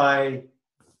 if I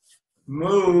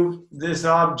move this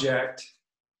object,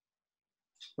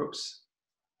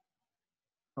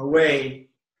 away,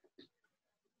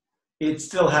 it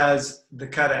still has the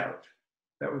cutout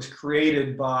that was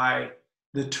created by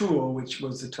the tool, which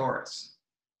was the torus.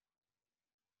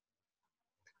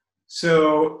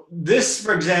 So this,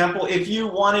 for example, if you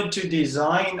wanted to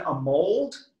design a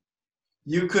mold,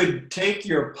 you could take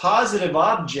your positive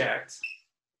object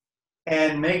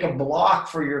and make a block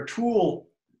for your tool,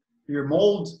 your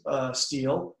mold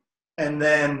steel, and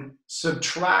then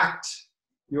subtract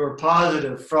your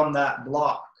positive from that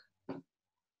block.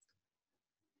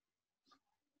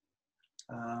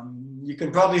 You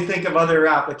can probably think of other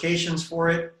applications for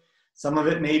it. Some of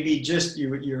it may be just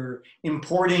you're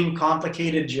importing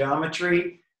complicated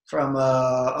geometry from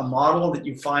a model that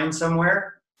you find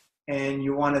somewhere, and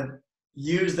you want to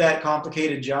use that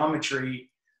complicated geometry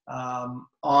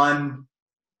on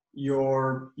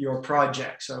your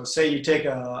project. So say you take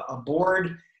a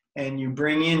board and you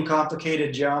bring in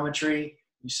complicated geometry,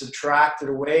 you subtract it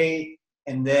away,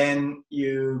 and then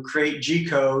you create G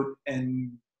code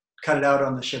and cut it out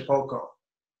on the Shipoko.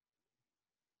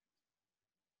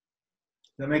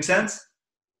 Does that make sense?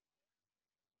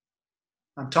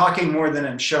 I'm talking more than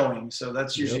I'm showing, so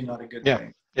that's usually not a good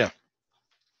thing. Yeah.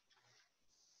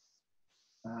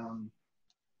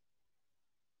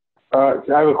 I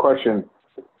have a question.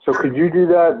 So could you do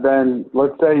that then?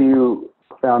 Let's say you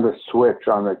found a switch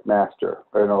on the master,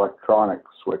 or an electronic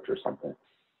switch or something,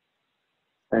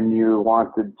 and you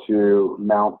wanted to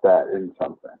mount that in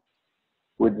something.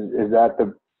 Is that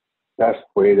the best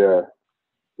way to,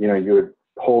 you would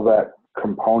pull that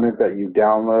component that you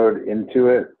download into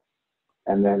it,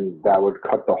 and then that would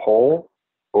cut the hole?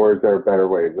 Or is there a better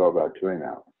way to go about doing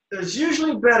that? There's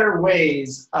usually better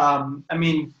ways. I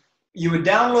mean, you would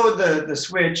download the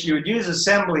switch, you would use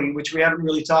assembly, which we haven't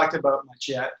really talked about much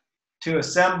yet, to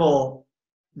assemble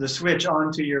the switch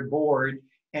onto your board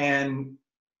and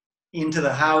into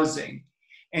the housing.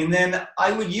 And then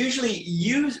I would usually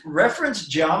use reference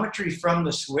geometry from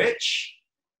the switch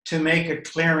to make a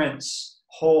clearance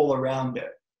hole around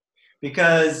it.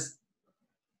 Because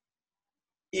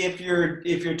if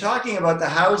you're talking about the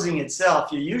housing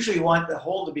itself, you usually want the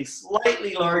hole to be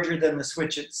slightly larger than the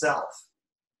switch itself.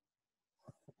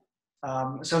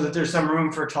 So that there's some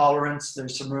room for tolerance,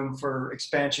 there's some room for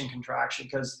expansion, contraction,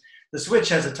 because the switch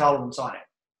has a tolerance on it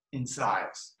in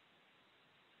size.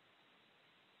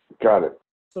 Got it.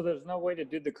 So there's no way to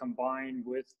do the combine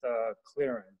with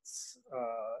clearance,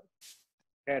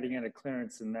 adding in a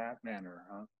clearance in that manner,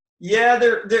 huh? Yeah,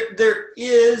 there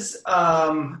is.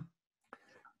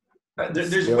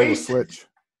 There's ways.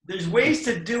 There's ways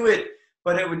to do it,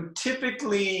 but it would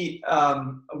typically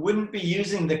wouldn't be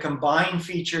using the combine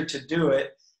feature to do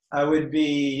it. I would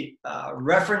be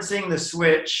referencing the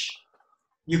switch.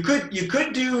 You could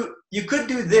do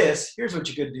this. Here's what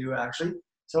you could do actually.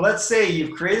 So let's say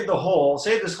you've created the hole.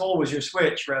 Say this hole was your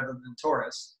switch rather than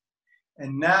torus.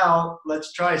 And now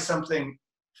let's try something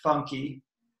funky.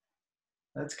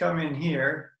 Let's come in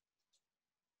here.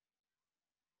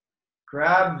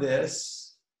 Grab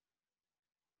this.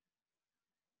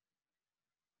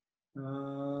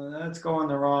 That's going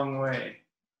the wrong way.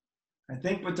 I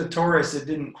think with the torus, it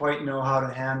didn't quite know how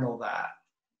to handle that.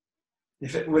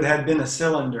 If it would have been a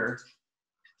cylinder,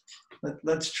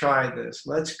 let's try this.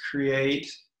 Let's create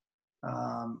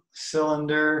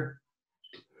cylinder.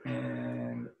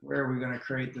 And where are we going to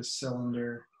create this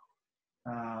cylinder?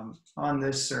 On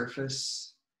this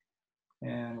surface.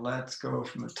 And let's go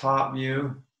from the top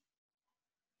view.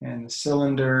 And the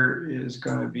cylinder is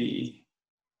going to be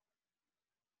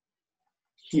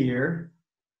here.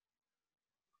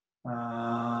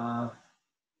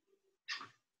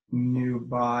 New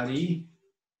body.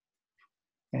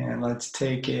 And let's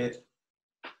take it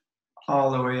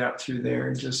all the way up through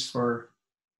there just for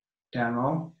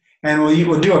demo. And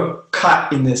we'll do a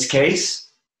cut in this case.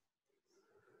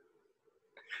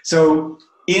 So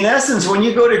in essence, when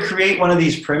you go to create one of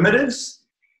these primitives,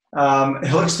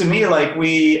 it looks to me like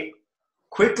we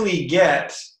quickly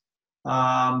get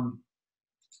the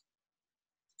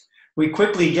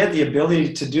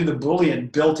ability to do the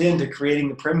Boolean built into creating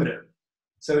the primitive.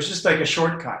 So it's just like a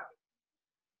shortcut.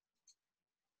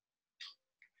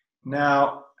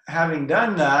 Now, having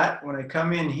done that, when I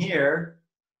come in here,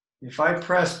 if I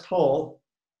press pull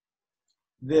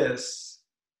this,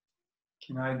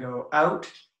 can I go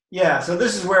out? Yeah, so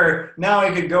this is where now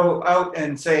I could go out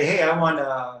and say, hey, I want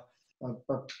a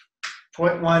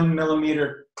 0.1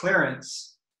 millimeter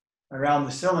clearance around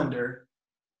the cylinder.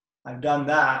 I've done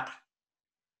that,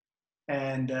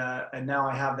 and now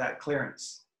I have that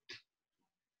clearance.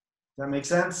 Does that make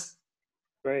sense?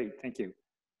 Great, thank you.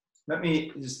 Let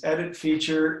me just edit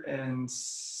feature and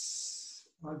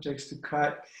objects to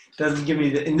cut. Doesn't give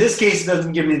me in this case, it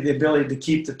doesn't give me the ability to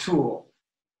keep the tool.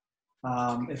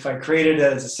 If I created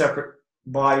it as a separate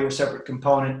body or separate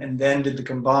component and then did the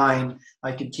combine,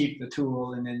 I could keep the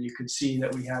tool, and then you could see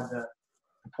that we had the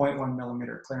 0.1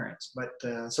 millimeter clearance. But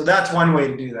so that's one way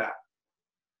to do that.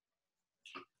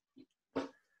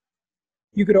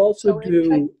 You could also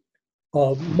do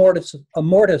a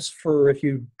mortise for if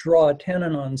you draw a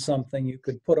tenon on something, you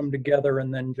could put them together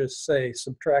and then just say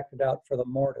subtract it out for the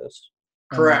mortise.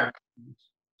 Correct.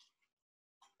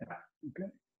 Yeah.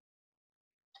 Okay.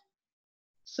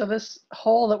 So this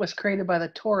hole that was created by the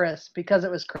torus, because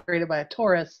it was created by a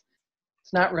torus,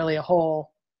 it's not really a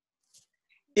hole.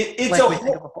 It's a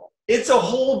hole. It's a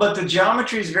hole, but the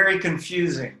geometry is very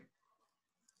confusing.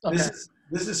 Okay.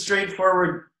 This is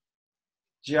straightforward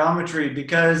geometry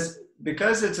because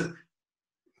it's a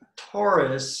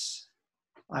torus.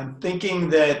 I'm thinking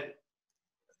that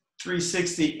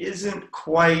 360 isn't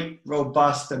quite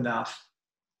robust enough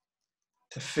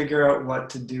to figure out what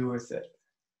to do with it.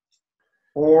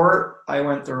 Or I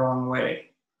went the wrong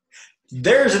way.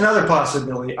 There's another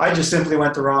possibility. I just simply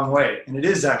went the wrong way, and it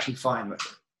is actually fine with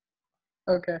it.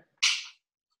 Okay.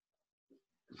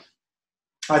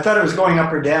 I thought it was going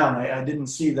up or down. I didn't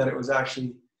see that it was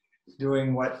actually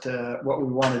doing what we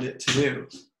wanted it to do.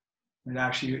 It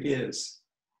actually is.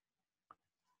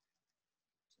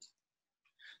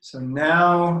 So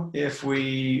now if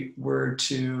we were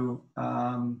to,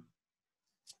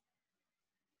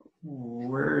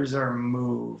 where's our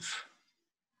move?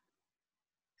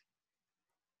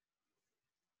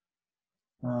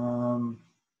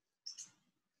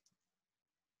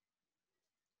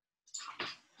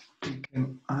 We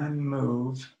can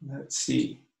unmove, let's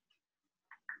see.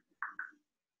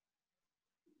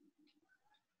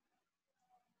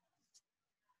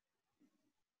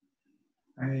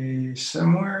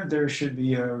 Somewhere there should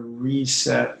be a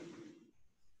reset.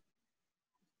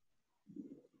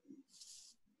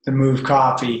 To move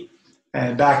copy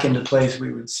and back into place,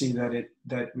 we would see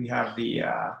that we have the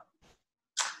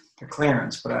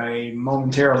clearance, but I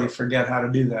momentarily forget how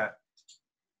to do that.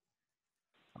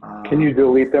 Can you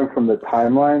delete them from the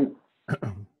timeline?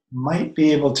 Might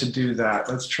be able to do that.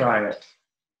 Let's try it.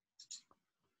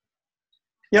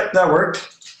 Yep, that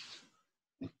worked.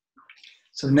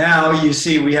 So now you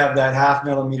see we have that 0.5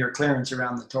 millimeter clearance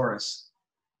around the torus,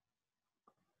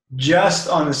 just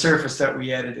on the surface that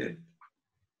we edited.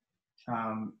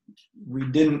 We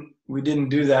didn't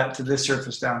do that to this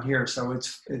surface down here, so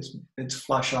it's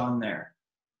flush on there.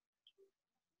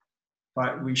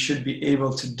 But we should be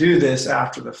able to do this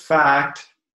after the fact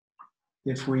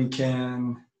if we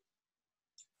can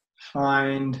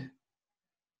find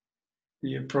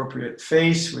the appropriate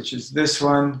face, which is this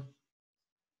one.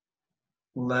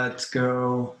 Let's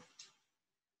go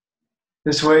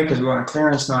this way because we want a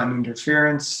clearance, not an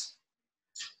interference.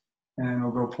 And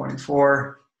we'll go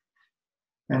 0.4.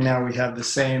 And now we have the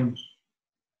same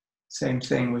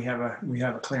thing. We have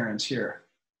a clearance here.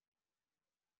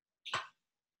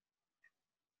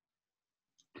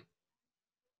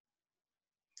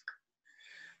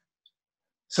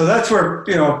 So that's where,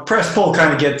 you know, press pull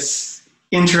kind of gets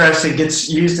interesting, gets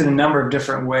used in a number of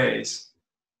different ways.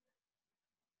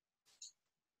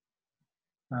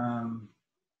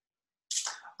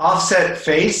 Offset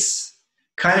face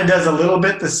kind of does a little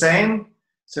bit the same.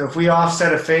 So if we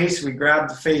offset a face, we grab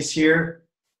the face here,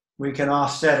 we can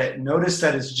offset it. Notice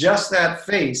that it's just that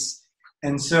face,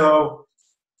 and so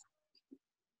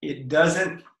it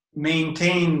doesn't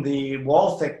maintain the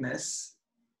wall thickness.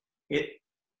 It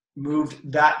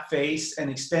moved that face and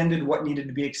extended what needed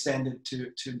to be extended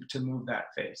to move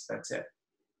that face. That's it.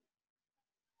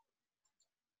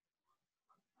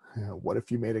 Yeah, what if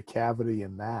you made a cavity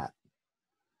in that?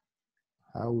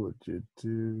 How would you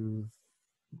do?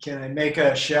 Can I make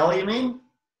a shell, you mean?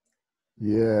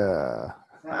 Yeah.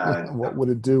 What would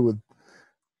it do with?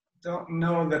 Don't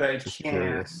know that I Just can.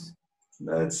 curious.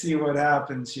 Let's see what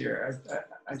happens here.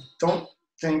 I don't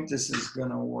think this is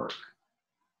going to work.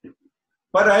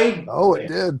 But Oh, it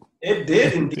did. It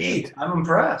did indeed. I'm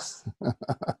impressed.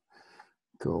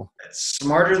 Cool. It's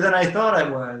smarter than I thought I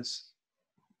was.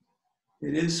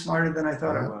 It is smarter than I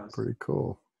thought it was. Pretty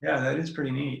cool. Yeah, that is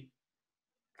pretty neat.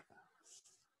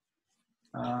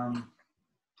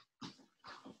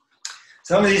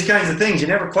 Some of these kinds of things, you're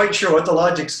never quite sure what the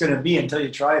logic's going to be until you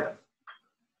try them.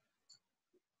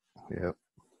 Yep.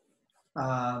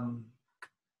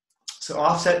 So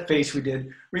offset face we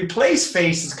did. Replace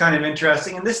face is kind of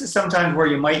interesting, and this is sometimes where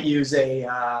you might use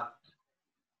a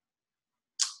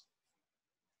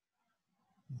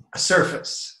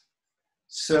surface.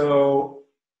 So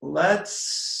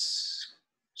let's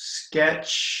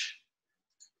sketch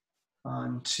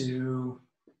onto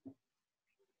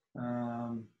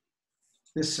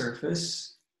this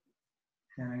surface,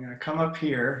 and I'm going to come up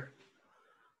here,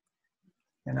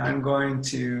 and I'm going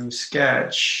to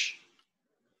sketch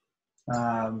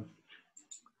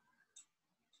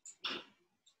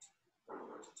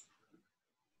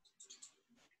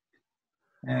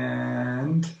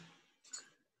and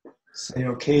say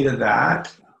okay to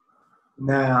that.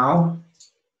 Now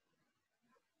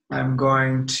I'm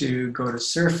going to go to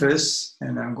surface,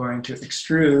 and I'm going to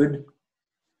extrude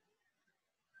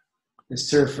the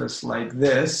surface like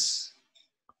this.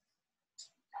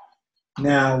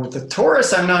 Now with the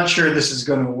torus, I'm not sure this is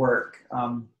going to work.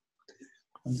 I'm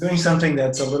doing something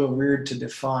that's a little weird to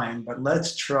define, but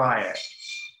let's try it.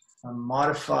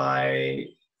 Modify,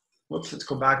 whoops, let's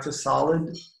go back to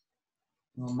solid.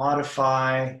 We'll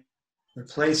modify,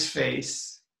 replace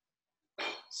face.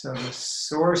 So the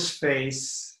source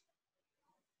face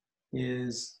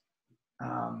is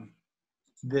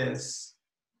this.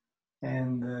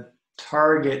 and the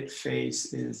target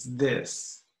face is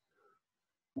this.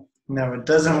 No, it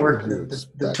doesn't work.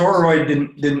 The toroid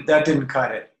didn't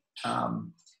cut it.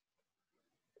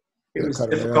 It was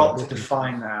difficult to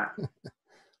define that.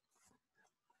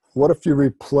 What if you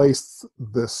replace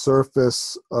the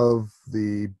surface of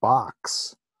the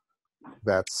box?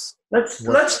 Let's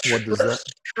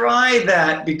try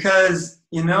that, because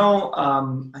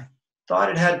I thought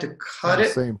it had to cut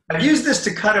it. I've used this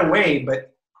to cut away,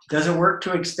 but does it work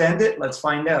to extend it? Let's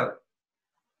find out.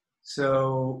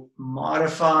 So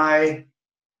modify,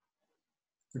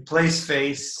 replace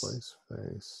face,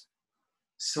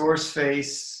 source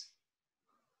face,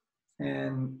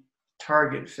 and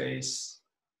target face.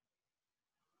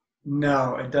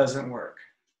 No, it doesn't work.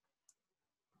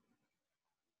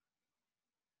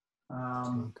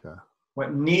 Okay.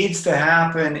 What needs to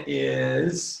happen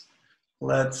is,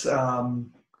 let's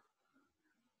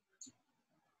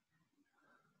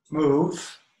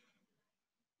move.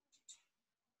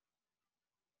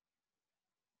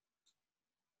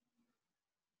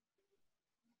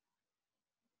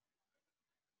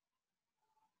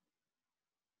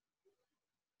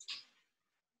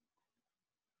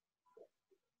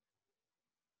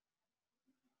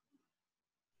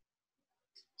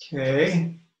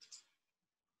 Okay.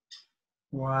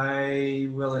 Why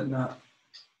will it not?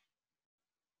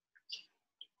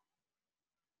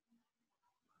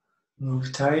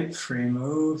 Move type, free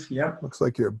move. Yep. Looks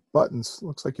like your buttons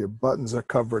are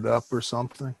covered up or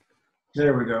something.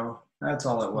 There we go. That's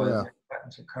all it was. Yeah. The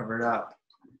buttons are covered up.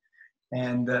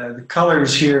 And the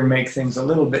colors here make things a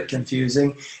little bit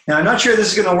confusing. Now, I'm not sure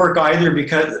this is going to work either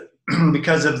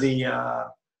because of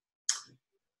the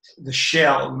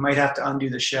shell. We might have to undo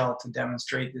the shell to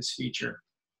demonstrate this feature.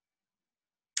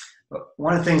 But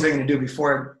one of the things I'm going to do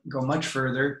before I go much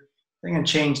further, I'm going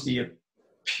to change the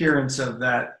appearance of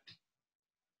that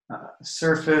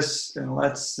surface, and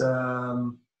let's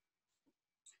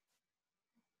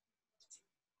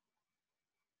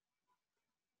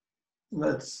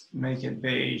make it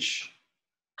beige.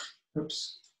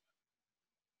 Oops.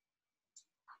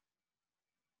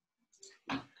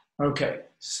 Okay,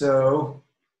 so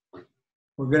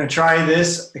we're going to try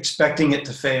this, expecting it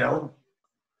to fail.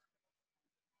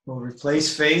 We'll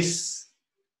replace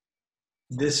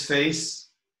this face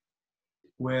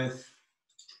with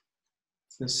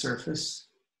this surface.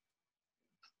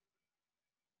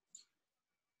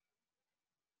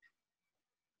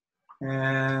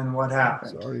 And what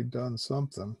happened? It's already done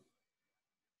something.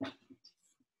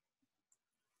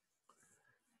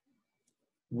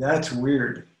 That's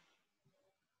weird.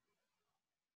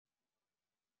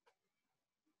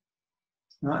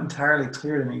 It's not entirely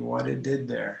clear to me what it did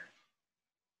there.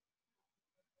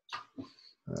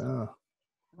 I'm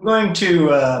going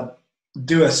to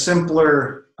do a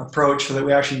simpler approach so that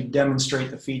we actually demonstrate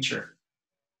the feature.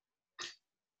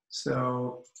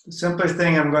 So the simplest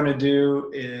thing I'm going to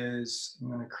do is I'm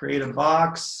going to create a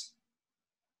box.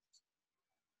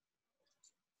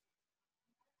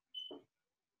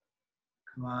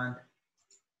 Come on,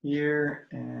 here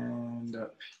and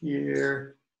up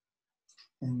here.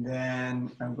 And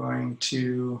then I'm going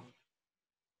to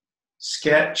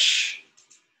sketch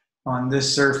on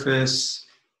this surface.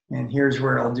 And here's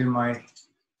where I'll do my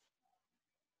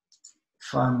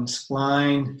fun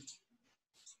spline.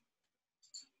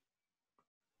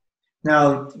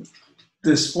 Now,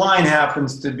 the spline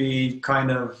happens to be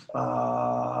kind of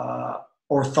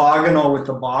orthogonal with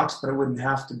the box, but it wouldn't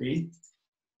have to be.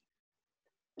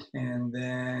 And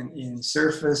then in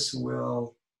surface,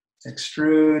 we'll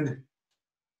extrude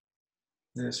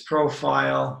this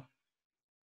profile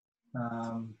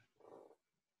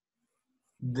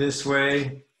this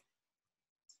way.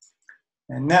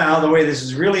 And now the way this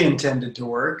is really intended to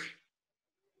work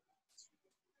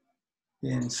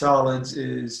in solids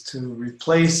is to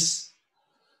replace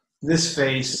this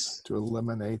face to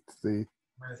eliminate the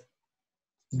with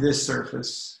this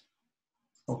surface.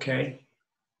 Okay,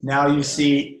 now you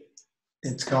see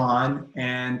it's gone,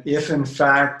 and if in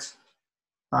fact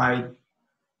I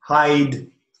hide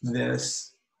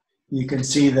this, you can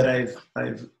see that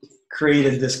I've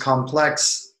created this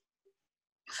complex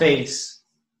face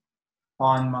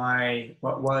on my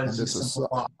what was a simple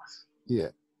box. Yeah,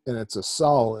 and it's a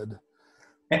solid.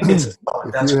 And it's a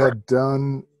solid. That's right.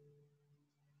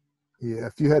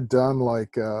 If you had done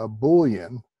like a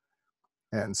Boolean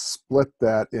and split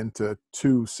that into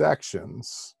two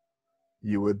sections,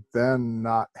 you would then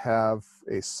not have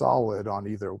a solid on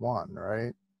either one,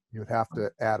 right? You'd have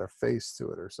to add a face to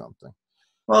it or something.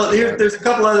 Well, there's a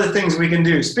couple other things we can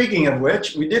do. Speaking of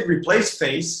which, we did replace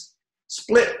face,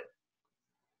 split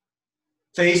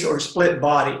face or split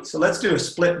body. So let's do a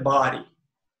split body.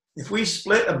 If we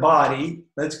split a body,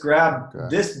 let's grab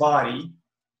this body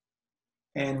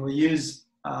and we'll use,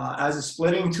 as a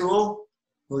splitting tool,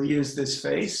 we'll use this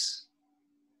face,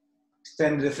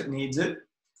 extend it if it needs it,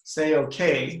 say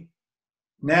okay.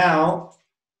 Now,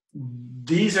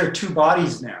 these are two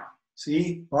bodies now.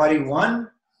 See, body 1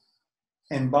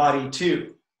 and body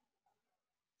 2.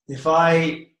 If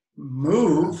I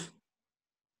move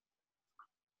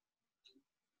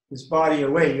this body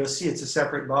away, you'll see it's a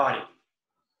separate body.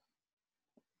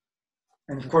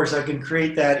 And of course, I can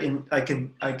create that in, I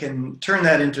can turn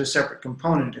that into a separate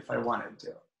component if I wanted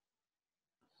to.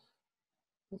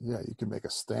 Yeah, you can make a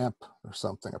stamp or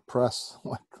something, a press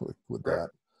like with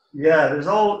that. Yeah, there's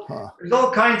all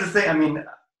kinds of things. I mean,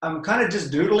 I'm kind of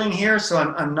just doodling here, so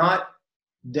I'm not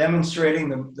demonstrating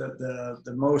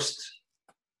the most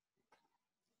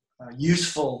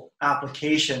useful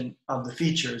application of the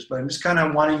features, but I'm just kind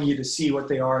of wanting you to see what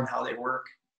they are and how they work.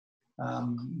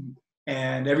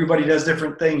 And everybody does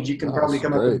different things. You can probably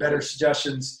come up with better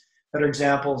suggestions, better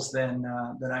examples than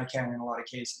I can in a lot of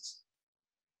cases.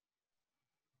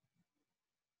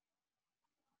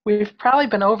 We've probably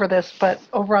been over this, but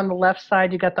over on the left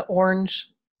side, you got the orange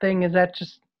thing. Is that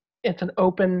just, it's an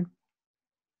open?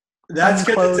 That's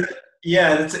because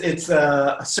it's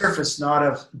a surface, not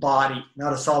a body,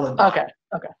 not a solid body. Okay.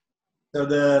 Okay. So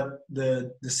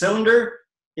the cylinder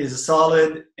is a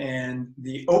solid, and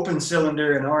the open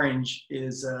cylinder in orange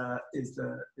is a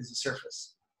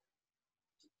surface.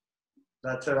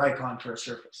 That's their icon for a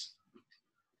surface.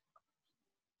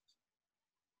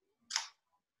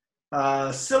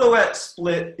 Silhouette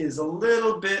split is a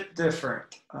little bit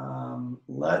different.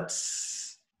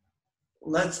 Let's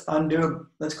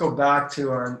go back to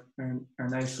our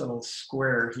nice little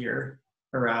square here,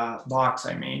 or box,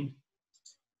 I mean.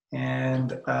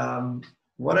 And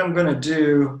what I'm going to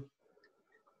do,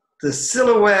 the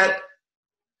silhouette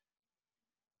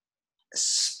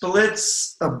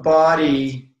splits a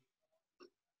body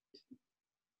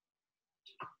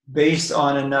based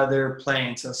on another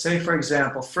plane. So say, for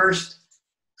example, first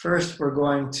we're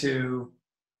going to,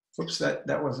 whoops,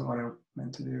 that wasn't what I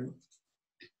meant to do.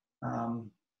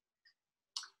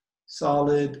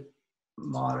 Solid,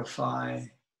 modify,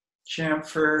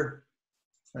 chamfer.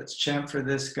 Let's chamfer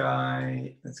this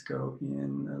guy. Let's go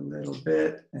in a little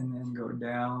bit and then go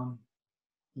down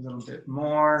a little bit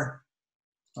more.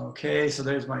 Okay, so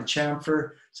there's my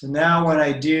chamfer. So now when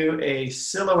I do a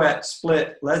silhouette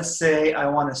split, let's say I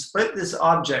want to split this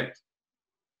object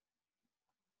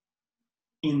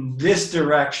in this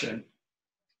direction.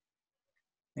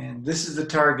 And this is the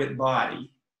target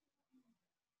body.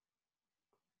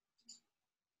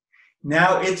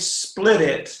 Now it's split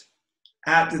it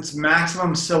at its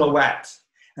maximum silhouette.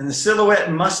 And the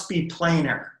silhouette must be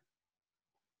planar.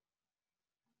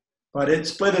 But it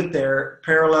split it there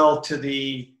parallel to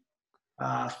the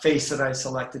face that I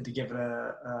selected to give it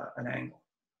an angle.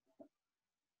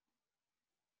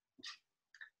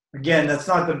 Again, that's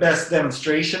not the best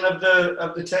demonstration of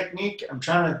the technique. I'm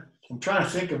trying to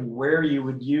think of where you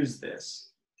would use this.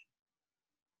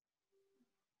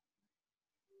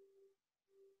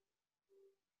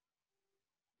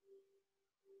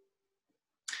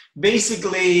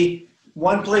 Basically,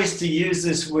 one place to use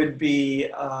this would be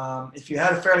if you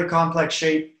had a fairly complex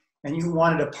shape and you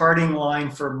wanted a parting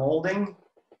line for molding,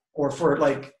 or for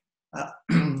like,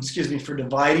 excuse me, for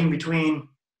dividing between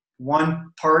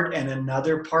one part and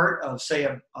another part of, say,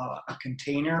 a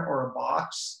container or a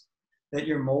box that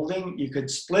you're molding. You could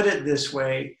split it this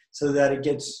way so that it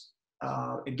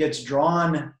gets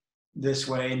drawn this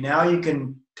way. Now you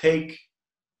can take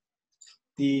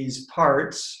these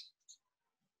parts.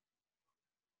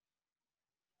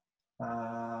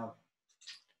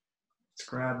 Let's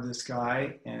grab this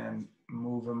guy and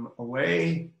move him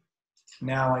away.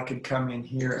 Now I could come in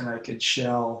here and I could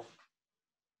shell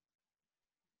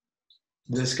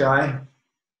this guy.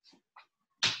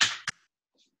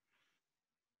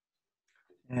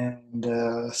 And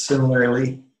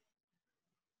similarly,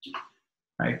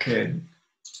 I could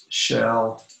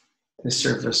shell this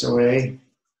surface away.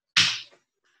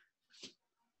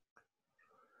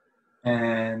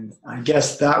 And I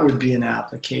guess that would be an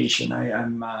application.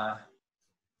 I'm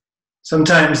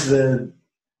sometimes the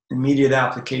immediate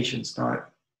application's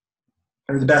not,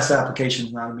 or the best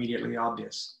application's not immediately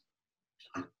obvious.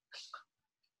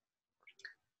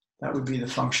 That would be the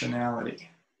functionality.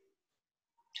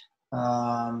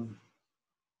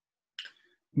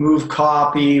 Move,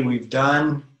 copy, we've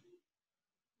done.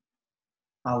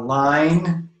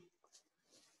 Align.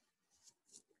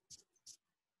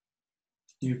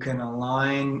 You can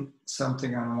align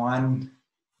something on one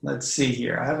let's see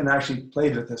here. I haven't actually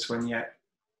played with this one yet.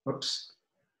 Whoops.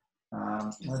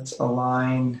 Let's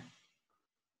align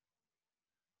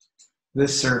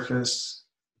this surface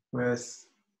with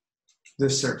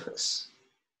this surface.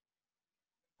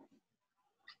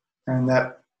 And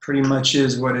that pretty much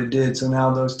is what it did. So now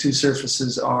those two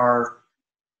surfaces are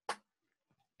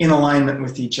in alignment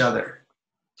with each other.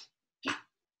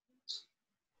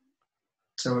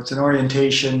 So it's an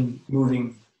orientation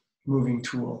moving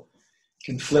tool.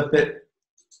 You can flip it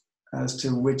as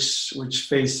to which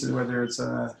face, whether it's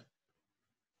a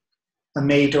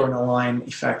mate or an align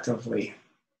effectively.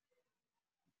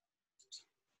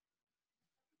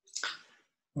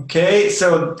 Okay,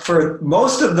 so for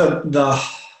most of the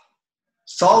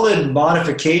solid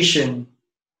modification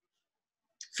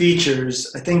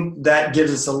features, I think that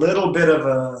gives us a little bit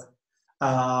of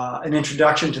an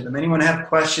introduction to them. Anyone have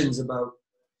questions about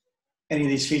any of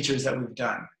these features that we've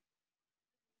done?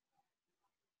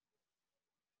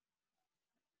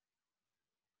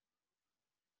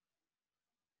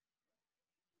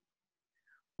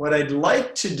 What I'd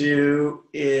like to do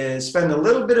is spend a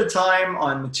little bit of time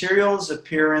on materials,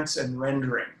 appearance, and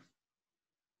rendering.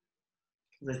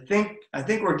 I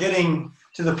think we're getting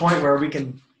to the point where we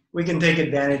can take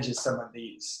advantage of some of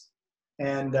these.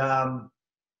 And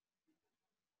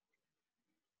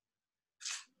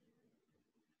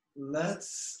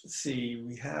let's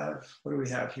see. What do we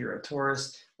have here? A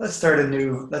torus. Let's start a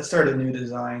new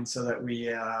design so that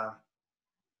we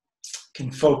can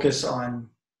focus on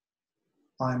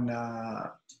a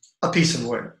piece of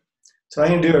wood. So I'm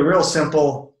going to do a real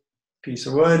simple piece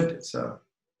of wood. It's a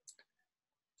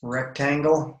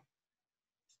rectangle.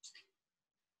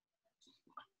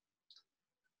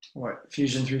 What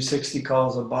Fusion 360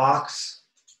 calls a box.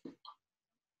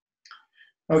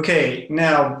 Okay,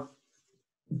 now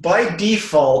by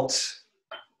default,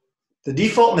 the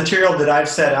default material that I've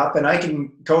set up, and I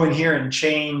can go in here and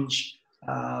change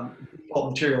default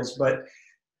materials, but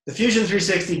the Fusion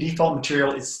 360 default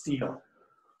material is steel.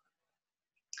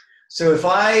 So if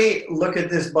I look at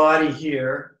this body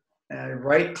here, and I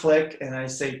right click and I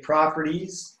say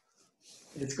properties,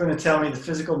 it's going to tell me the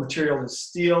physical material is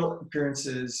steel, appearance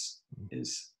is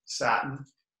satin.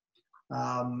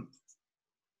 Let's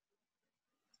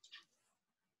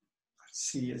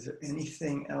see, is there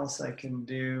anything else I can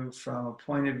do from a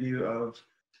point of view of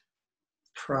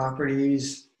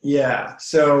properties? Yeah,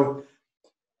 so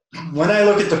when I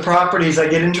look at the properties, I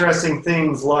get interesting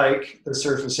things like the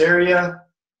surface area,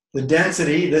 the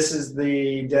density. This is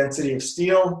the density of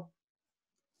steel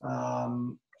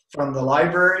from the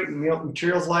library,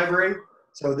 materials library.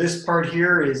 So this part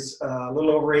here is a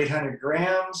little over 800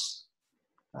 grams,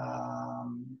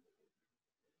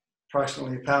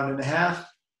 approximately 1.5 pounds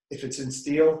if it's in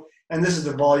steel. And this is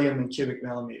the volume in cubic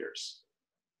millimeters.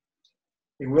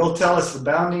 It will tell us the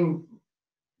bounding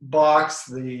box,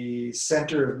 the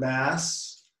center of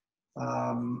mass,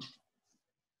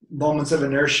 moments of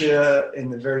inertia in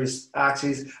the various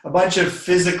axes, a bunch of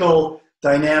physical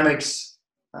dynamics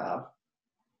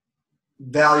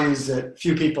values that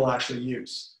few people actually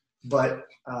use. But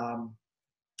the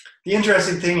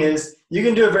interesting thing is you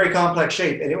can do a very complex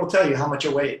shape and it will tell you how much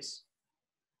it weighs,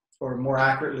 or more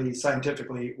accurately,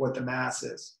 scientifically, what the mass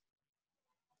is.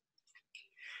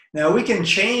 Now we can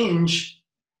change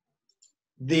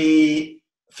the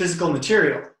physical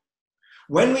material.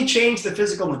 When we change the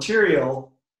physical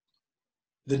material,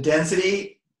 the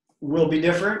density will be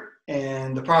different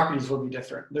and the properties will be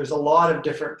different. There's a lot of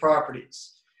different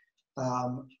properties.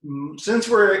 Since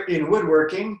we're in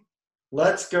woodworking,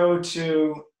 let's go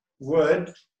to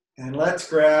wood and let's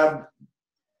grab,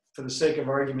 for the sake of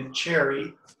argument,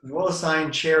 cherry, and we'll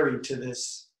assign cherry to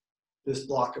this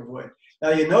block of wood. Now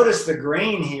you notice the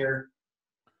grain here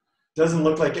doesn't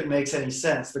look like it makes any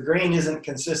sense. The grain isn't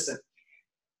consistent.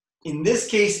 In this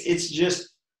case, it's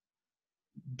just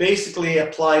basically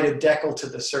applied a decal to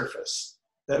the surface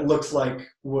that looks like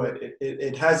wood.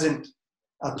 It hasn't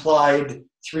applied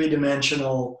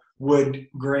three-dimensional wood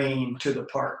grain to the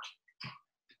part.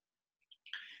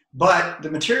 But the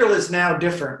material is now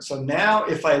different. So now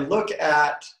if I look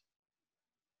at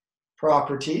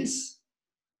properties,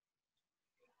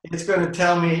 it's going to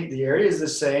tell me the area is the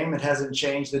same, it hasn't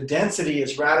changed, the density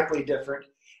is radically different,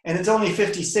 and it's only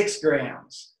 56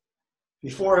 grams.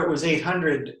 Before it was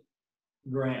 800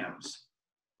 grams.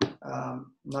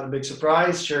 Not a big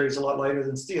surprise, cherry is a lot lighter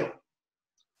than steel.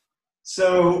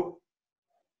 So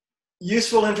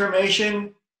useful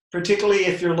information, particularly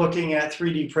if you're looking at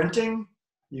 3D printing,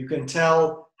 you can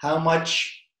tell how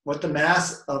much, what the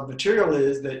mass of material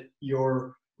is that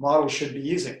your model should be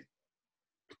using.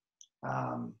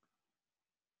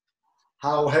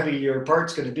 how heavy your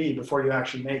part's going to be before you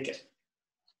actually make it,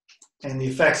 and the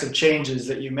effects of changes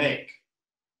that you make.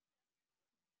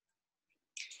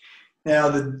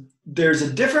 Now, there's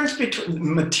a difference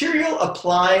between material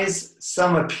applies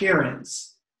some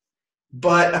appearance,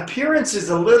 but appearance is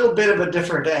a little bit of a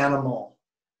different animal.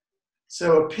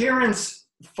 So appearance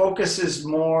focuses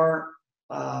more,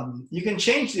 you can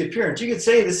change the appearance. You could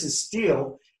say this is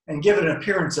steel and give it an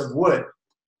appearance of wood.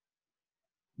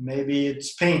 Maybe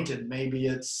it's painted, maybe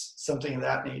it's something of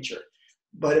that nature.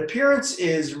 But appearance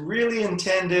is really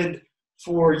intended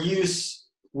for use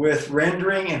with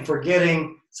rendering and for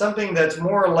getting something that's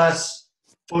more or less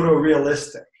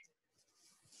photorealistic.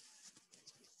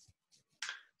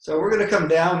 So we're going to come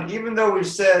down, even though we've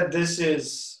said this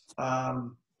is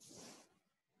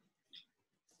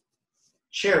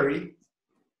cherry,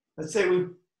 let's say we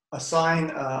assign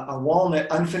a walnut,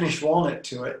 unfinished walnut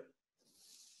to it.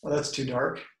 Well, that's too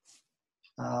dark.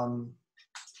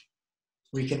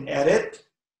 We can edit,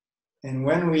 and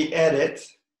when we edit,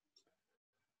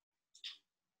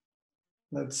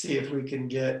 let's see if we can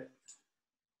get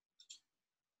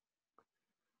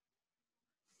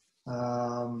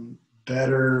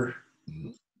better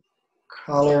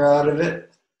color out of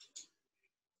it.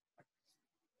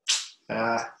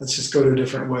 Let's just go to a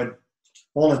different wood.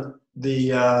 Walnut,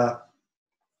 the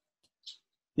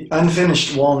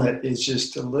unfinished walnut is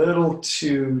just a little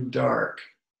too dark.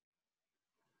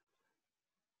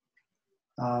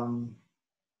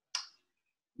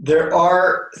 There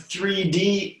are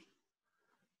 3D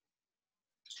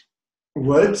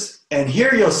woods, and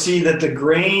here you'll see that the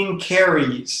grain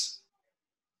carries.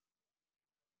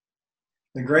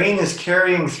 The grain is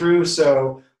carrying through,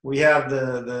 so we have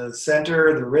the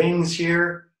center, the rings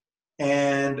here,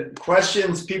 and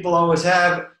questions people always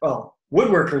have, well,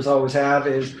 woodworkers always have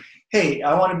is, hey,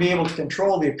 I want to be able to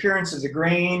control the appearance of the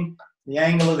grain, the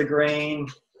angle of the grain,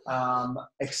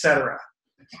 etc.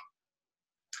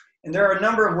 And there are a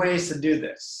number of ways to do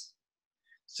this.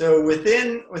 So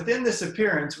within this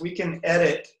appearance, we can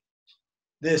edit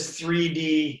this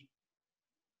 3D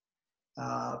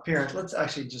appearance. Let's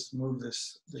actually just move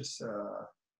this,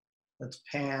 let's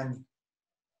pan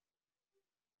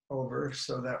over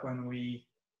so that when we,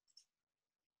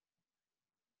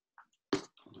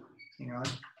 hang on,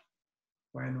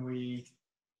 when we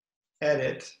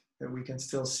edit, that we can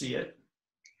still see it.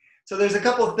 So there's a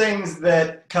couple of things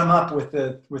that come up with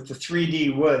the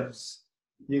 3D woods.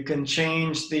 You can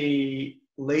change the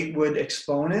late wood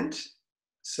exponent,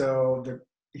 so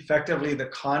effectively the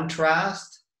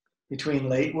contrast between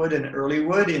late wood and early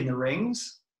wood in the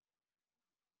rings.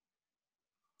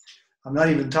 I'm not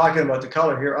even talking about the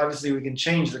color here. Obviously we can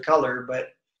change the color, but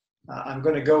I'm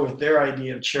going to go with their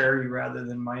idea of cherry rather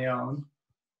than my own.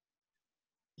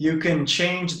 You can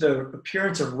change the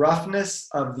appearance of roughness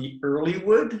of the early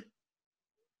wood.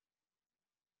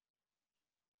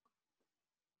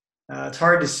 It's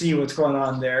hard to see what's going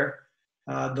on there.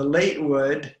 The late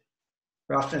wood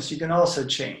roughness you can also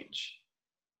change.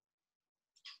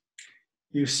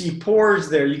 You see pores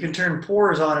there. You can turn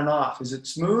pores on and off. Is it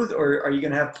smooth, or are you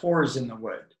going to have pores in the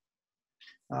wood?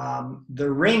 The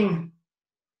ring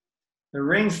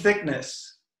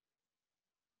thickness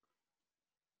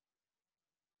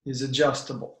is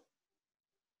adjustable.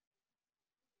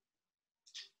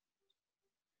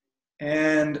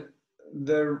 And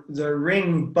the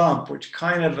ring bump, which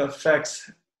kind of affects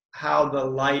how the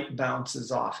light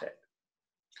bounces off it.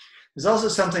 There's also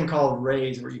something called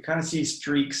rays, where you kind of see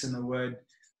streaks in the wood.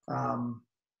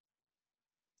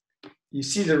 You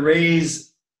see the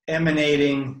rays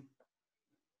emanating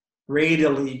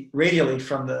radially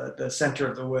from the center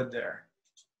of the wood there.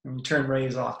 When you turn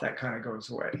rays off, that kind of goes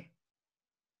away.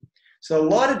 So a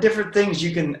lot of different things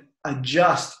you can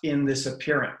adjust in this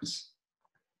appearance.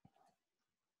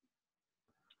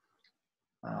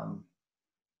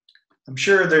 I'm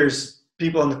sure there's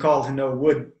people on the call who know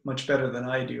wood much better than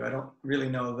I do. I don't really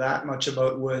know that much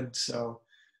about wood, so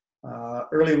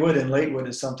early wood and late wood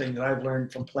is something that I've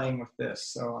learned from playing with this.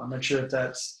 So I'm not sure if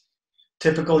that's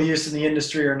typical use in the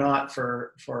industry or not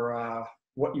for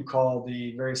what you call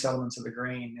the various elements of the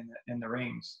grain in the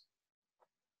rings.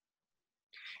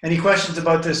 Any questions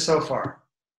about this so far?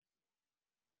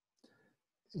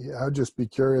 Yeah, I'd just be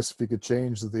curious if you could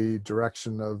change the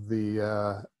direction of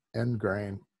the end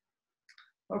grain.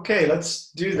 Okay,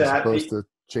 let's do that. As opposed to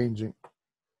changing.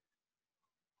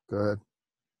 Go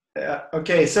ahead.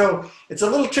 Okay, so it's a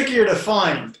little trickier to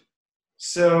find.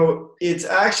 So it's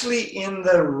actually in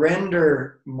the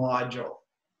render module.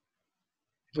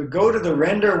 If we go to the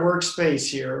render workspace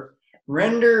here,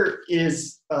 render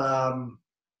is a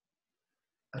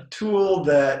tool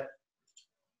that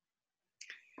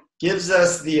gives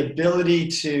us the ability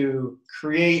to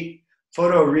create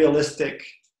photorealistic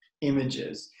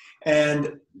images.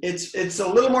 And it's a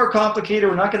little more complicated.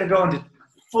 We're not going to go into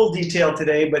full detail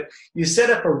today, but you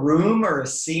set up a room or a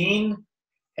scene,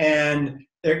 and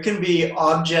there can be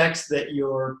objects that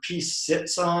your piece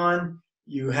sits on.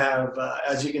 You have,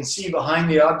 as you can see behind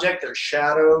the object, there's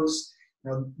shadows.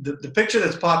 You know, the picture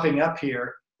that's popping up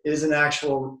here is an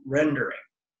actual rendering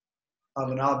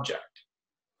of an object.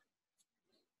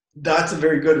 That's a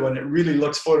very good one. It really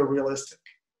looks photorealistic.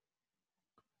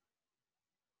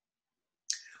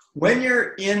 When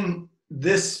you're in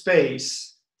this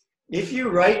space, if you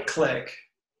right click,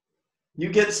 you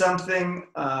get something,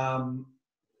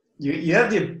 you have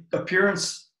the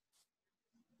appearance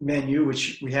menu,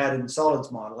 which we had in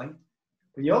solids modeling,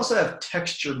 but you also have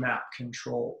texture map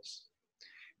controls.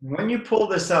 When you pull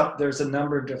this up, there's a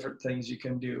number of different things you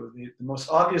can do. The most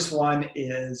obvious one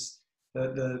is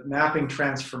the mapping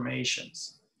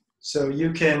transformations. So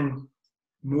you can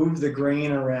move the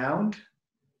grain around.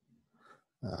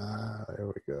 There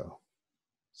we go.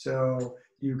 So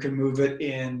you can move it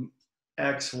in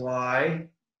X, Y,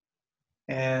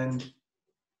 and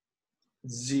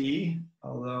Z,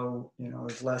 although, you know,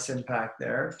 there's less impact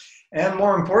there. And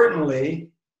more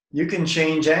importantly, you can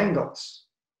change angles.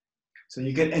 So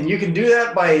you can do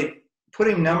that by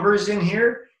putting numbers in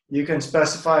here. You can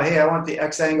specify, hey, I want the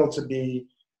X angle to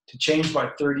change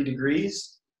by 30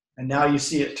 degrees, and now you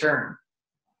see it turn.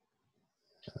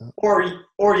 Or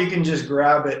you can just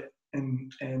grab it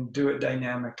and do it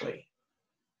dynamically.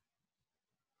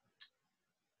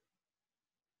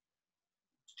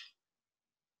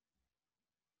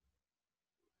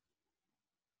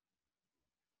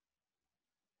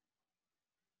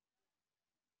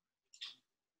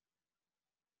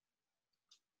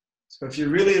 So if you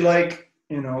really like,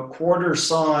 you know, quarter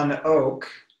sawn oak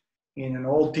in an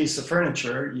old piece of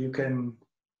furniture, you can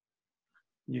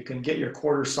get your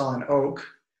quarter sawn oak,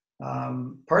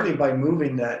 partly by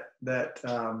moving move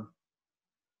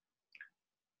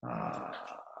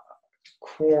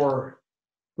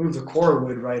the core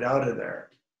wood right out of there.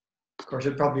 Of course,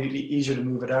 it'd probably be easier to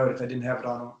move it out if I didn't have it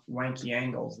on wanky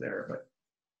angles there, but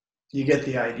you get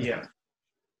the idea.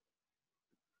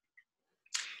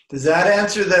 Does that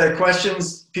answer the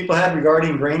questions people had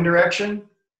regarding grain direction?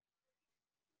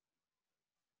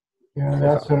 Yeah,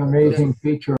 that's an amazing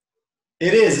feature.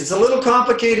 It is. It's a little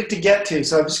complicated to get to,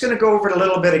 so I'm just going to go over it a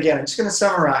little bit again. I'm just going to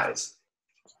summarize.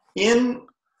 In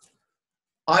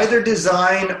either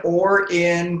design or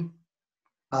in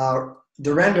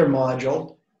the render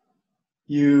module,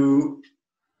 you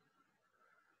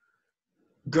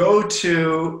go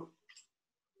to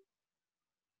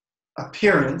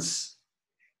appearance.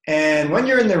 And when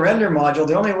you're in the render module,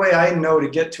 the only way I know to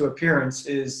get to appearance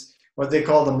is what they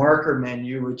call the marker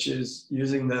menu, which is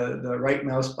using the right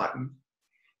mouse button.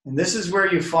 And this is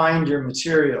where you find your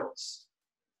materials.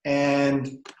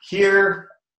 And here,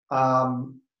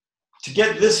 to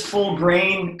get this full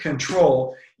grain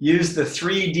control, use the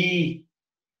 3D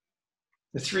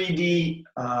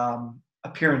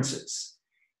appearances.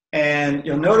 And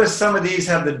you'll notice some of these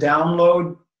have the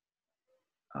download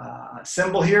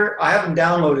symbol here. I haven't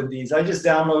downloaded these. I just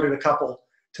downloaded a couple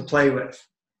to play with.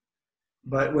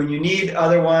 But when you need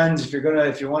other ones, if you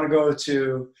want to go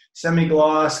to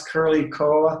semi-gloss, curly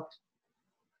koa,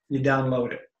 you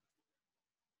download it.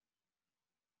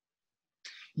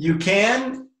 You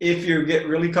can, if you get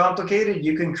really complicated,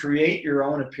 you can create your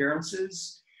own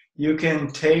appearances. You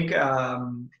can take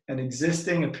an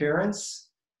existing appearance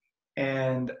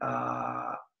and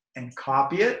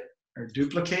copy it or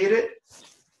duplicate it.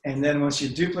 And then once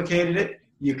you've duplicated it,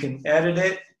 you can edit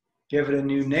it, give it a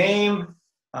new name,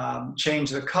 change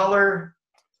the color,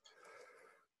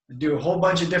 do a whole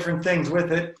bunch of different things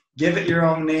with it, give it your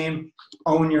own name,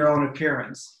 own your own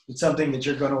appearance. It's something that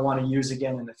you're going to want to use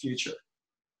again in the future.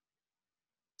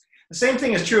 The same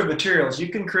thing is true of materials. You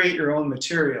can create your own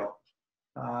material.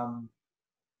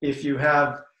 If you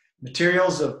have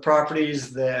materials of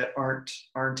properties that aren't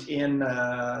in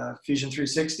Fusion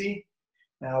 360,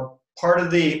 now part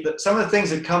of some of the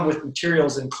things that come with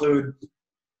materials include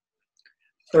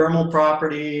thermal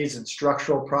properties and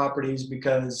structural properties,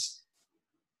 because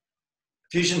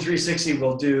Fusion 360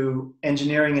 will do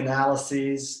engineering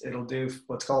analyses. It'll do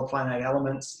what's called finite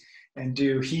elements and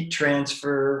do heat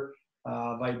transfer,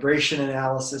 vibration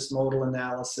analysis, modal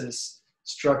analysis,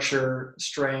 structure,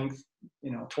 strength,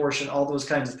 torsion, all those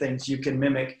kinds of things you can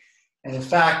mimic. And in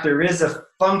fact, there is a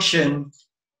function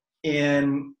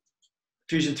in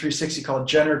Fusion 360 called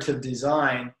generative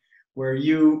design, where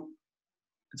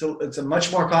it's a much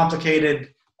more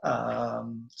complicated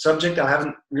subject. I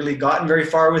haven't really gotten very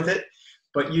far with it,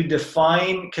 but you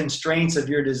define constraints of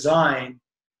your design,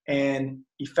 and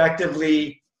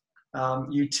effectively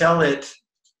you tell it,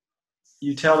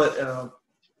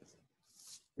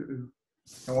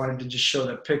 I wanted to just show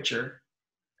the picture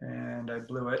and I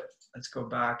blew it. Let's go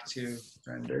back to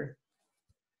render.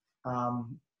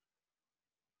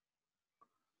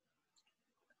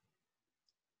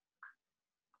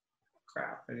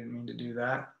 Crap, I didn't mean to do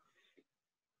that.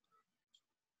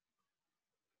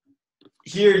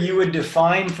 Here you would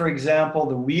define, for example,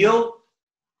 the wheel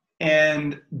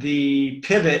and the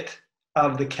pivot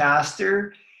of the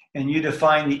caster, and you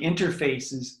define the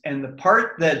interfaces, and the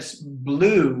part that's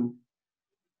blue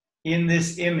in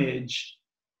this image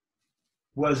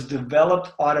was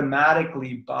developed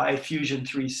automatically by Fusion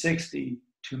 360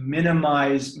 to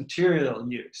minimize material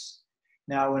use.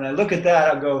 Now, when I look at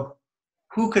that, I go,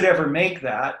 who could ever make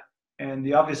that? And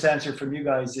the obvious answer from you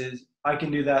guys is, I can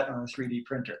do that on a 3D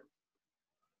printer.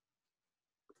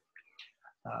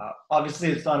 Obviously,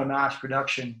 it's not a mass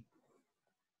production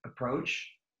approach,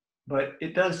 but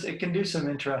it can do some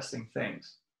interesting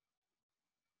things.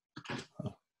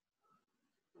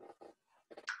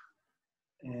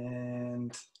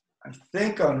 And I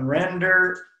think on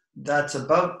render, that's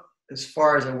about as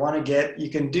far as I want to get. You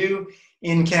can do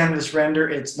in-canvas render.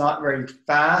 It's not very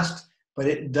fast, but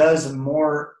it does a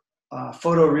more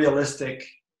photorealistic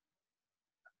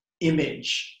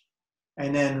image.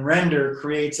 And then render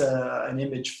creates an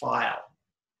image file.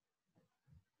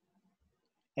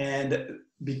 And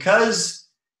because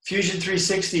Fusion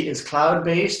 360 is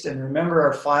cloud-based, and remember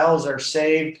our files are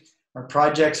saved, our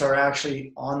projects are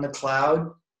actually on the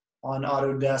cloud, on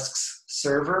Autodesk's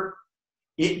server,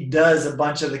 it does a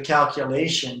bunch of the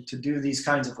calculation to do these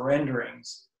kinds of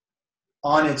renderings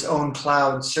on its own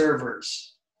cloud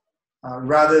servers,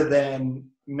 rather than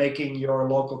making your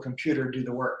local computer do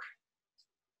the work.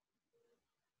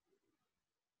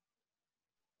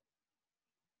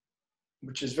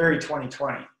 Which is very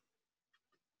 2020.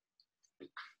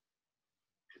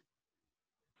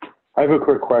 I have a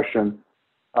quick question.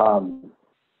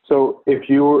 So if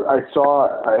you, I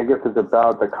guess it's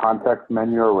about the context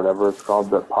menu or whatever it's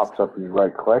called that pops up when you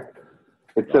right click.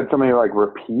 It said something like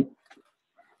repeat.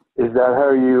 Is that how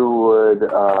you would,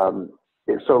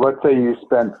 so let's say you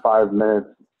spent 5 minutes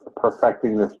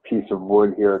perfecting this piece of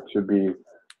wood here to be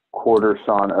quarter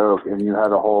sawn oak and you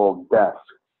had a whole desk.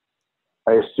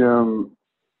 I assume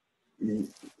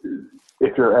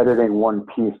if you're editing one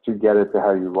piece to get it to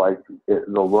how you like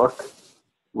it, the look,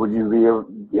 would you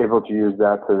be able to use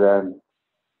that to then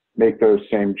make those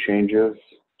same changes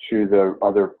to the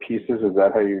other pieces? Is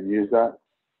that how you'd use that?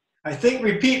 I think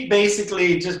repeat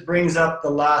basically just brings up the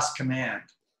last command.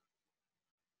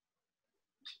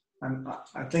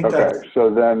 I think okay, that's...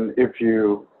 so then if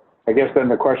you, I guess then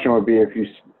the question would be if you,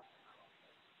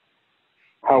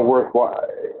 how worthwhile,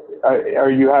 are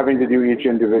you having to do each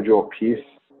individual piece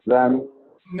then?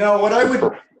 No, what I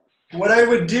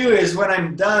would do is when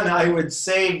I'm done, I would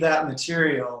save that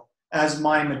material as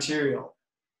my material.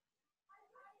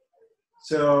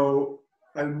 So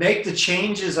I make the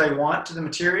changes I want to the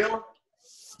material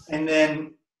and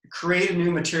then create a new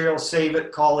material, save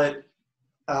it, call it,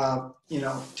 you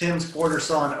know, Tim's quarter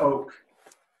sawn oak,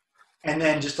 and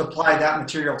then just apply that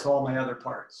material to all my other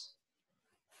parts.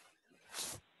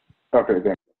 Okay,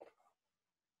 thanks.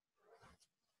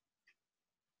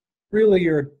 Really,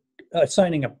 you're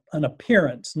assigning an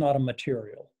appearance, not a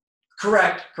material.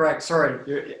 Correct, correct.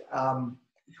 Sorry.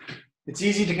 It's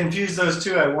easy to confuse those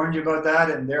two. I warned you about that,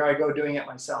 and there I go doing it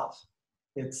myself.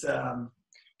 It's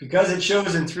because it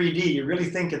shows in 3D, you really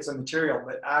think it's a material,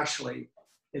 but actually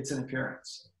it's an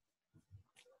appearance.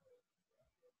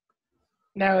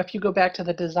 Now, if you go back to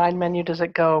the design menu, does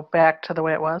it go back to the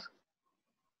way it was?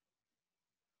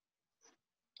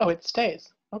 Oh, it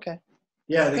stays. Okay.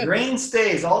 Yeah, the grain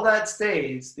stays, all that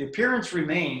stays. The appearance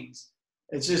remains.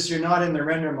 It's just you're not in the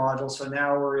render module, so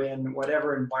now we're in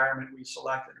whatever environment we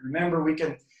selected. Remember, we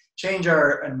can change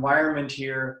our environment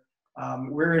here.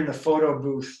 We're in the photo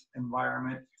booth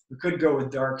environment. We could go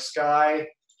with dark sky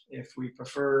if we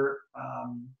prefer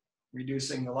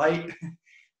reducing the light,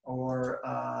 or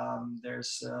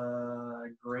there's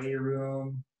a gray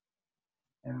room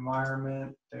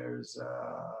environment. There's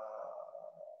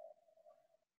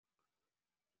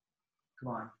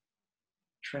come on,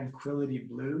 tranquility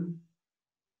blue.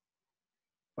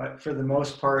 But for the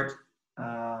most part,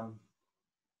 I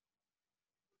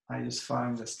just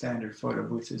find the standard photo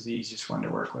booth is the easiest one to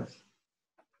work with.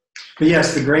 But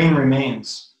yes, the grain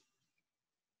remains,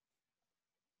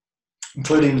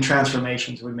 including the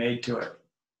transformations we made to it.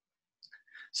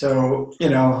 So, you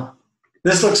know,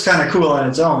 This looks kind of cool on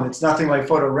its own. It's nothing like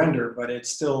photo render, but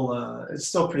it's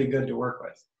still pretty good to work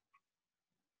with.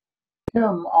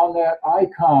 Tim, on that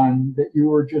icon that you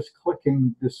were just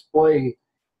clicking display,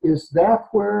 is that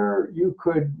where you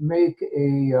could make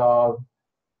a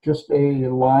just a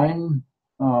line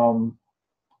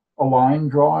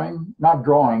drawing, not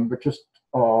drawing, but just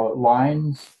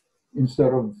lines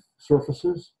instead of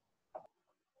surfaces?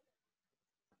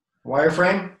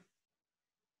 Wireframe?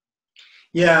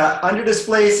 Yeah, under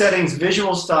display settings,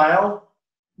 visual style,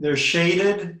 there's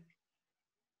shaded.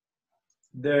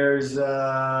 There's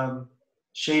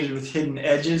shaded with hidden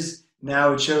edges.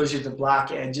 Now it shows you the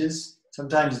black edges.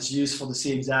 Sometimes it's useful to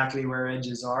see exactly where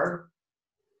edges are.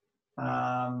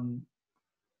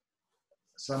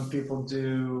 Some people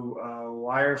do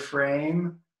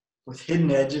wireframe with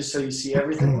hidden edges so you see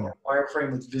everything.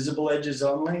 Wireframe with visible edges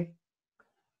only.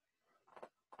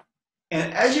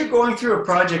 And as you're going through a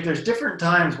project, there's different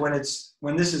times when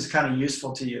this is kind of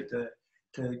useful to you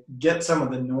to get some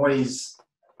of the noise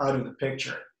out of the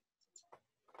picture.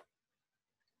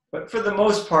 But for the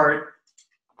most part,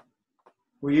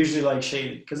 we usually like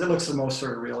shaded because it looks the most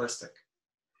sort of realistic.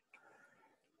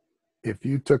 If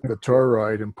you took the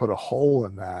toroid and put a hole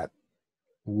in that,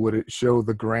 would it show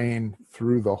the grain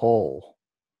through the hole?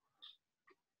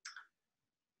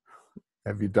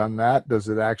 Have you done that? Does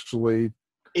it actually?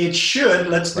 It should.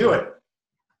 Let's do it.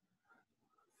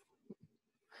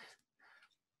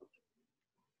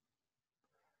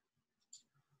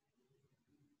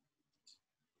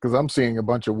 Because I'm seeing a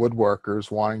bunch of woodworkers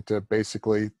wanting to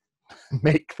basically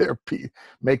make their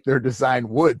design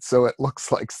wood so it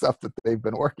looks like stuff that they've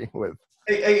been working with.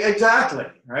 Exactly,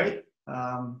 right?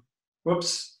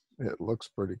 Whoops. It looks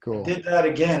pretty cool. I did that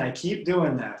again. I keep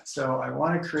doing that. So I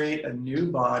want to create a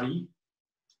new body.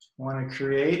 I want to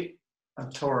create a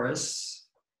torus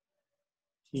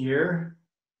here.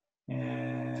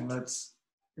 And let's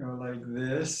go like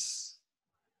this,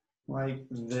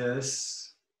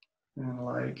 and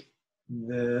like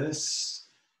this.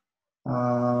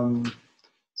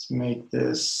 Let's make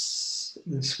this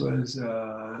was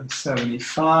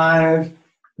 75.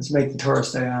 Let's make the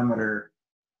torus diameter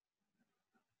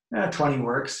 20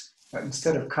 works. But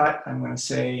instead of cut, I'm going to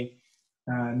say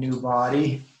new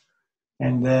body.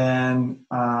 And then,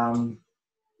 oh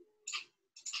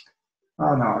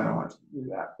no, I don't want to do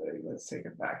that big. Let's take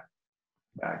it back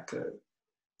to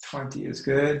 20 is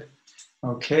good.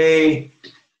 Okay,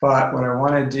 but what I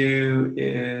want to do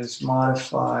is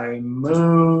modify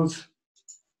move,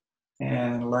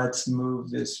 and let's move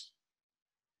this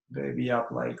baby up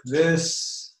like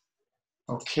this.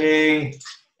 Okay,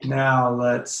 now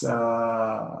let's, where's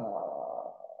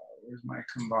my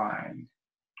combine?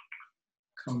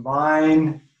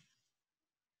 Combine,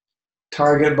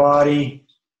 target body,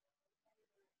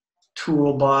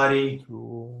 tool body.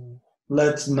 Tool.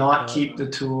 Let's not keep the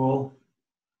tool.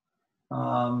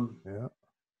 Yeah.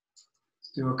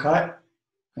 Let's do a cut.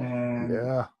 And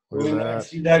yeah,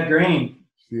 see that grain.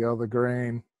 See all the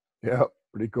grain. Yeah,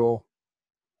 pretty cool.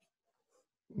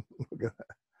 Look at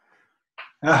that.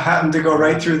 I happened to go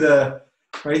right through the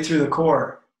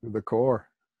core. Through the core.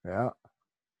 Yeah.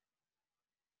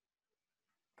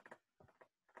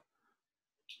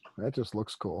 That just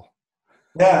looks cool.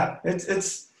 Yeah,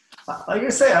 it's like I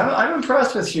say, I'm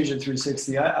impressed with Fusion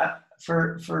 360.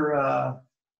 For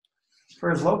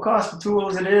as low cost a tool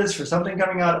as it is, for something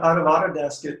coming out of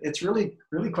Autodesk, it's really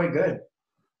quite good.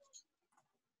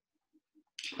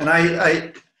 And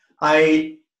I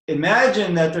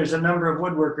imagine that there's a number of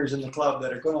woodworkers in the club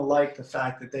that are going to like the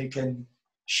fact that they can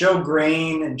show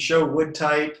grain and show wood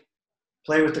type,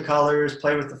 play with the colors,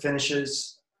 play with the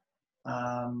finishes.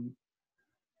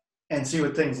 And see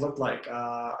what things look like.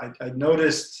 I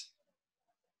noticed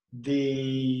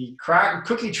the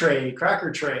cracker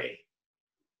tray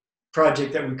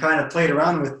project that we kind of played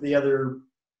around with the other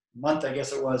month, I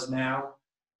guess it was now.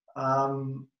 I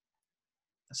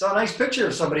saw a nice picture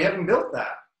of somebody having built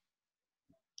that.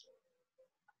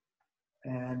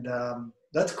 And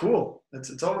that's cool.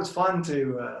 It's always fun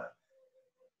to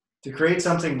create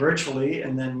something virtually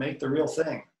and then make the real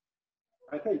thing.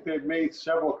 I think they've made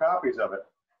several copies of it.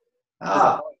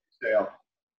 Ah,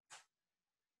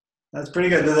 that's pretty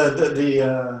good.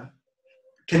 The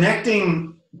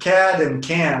connecting CAD and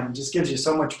CAM just gives you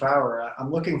so much power. I'm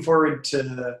looking forward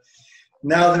to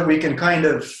now that we can kind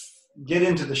of get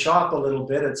into the shop a little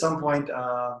bit. At some point,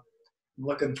 I'm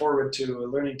looking forward to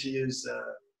learning to use the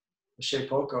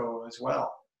Shapeoko as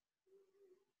well.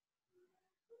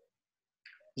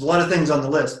 There's a lot of things on the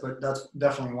list, but that's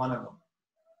definitely one of them.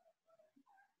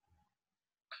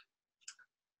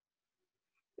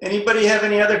 Anybody have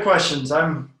any other questions?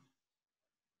 I'm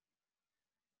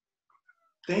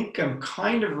think I'm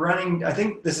kind of running, I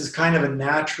think this is kind of a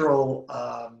natural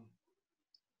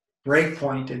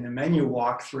breakpoint in the menu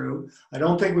walkthrough. I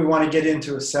don't think we want to get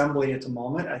into assembly at the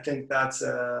moment. I think that's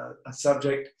a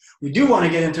subject. We do want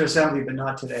to get into assembly, but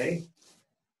not today.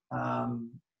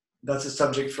 That's a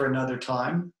subject for another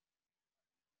time.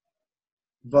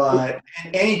 But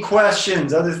any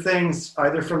questions, other things,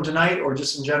 either from tonight or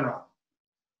just in general?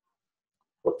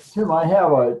 Tim, I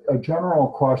have a general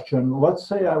question. Let's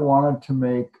say I wanted to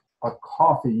make a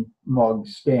coffee mug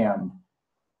stand.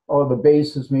 Oh, the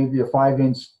base is maybe a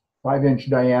 5-inch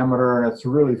diameter, and it's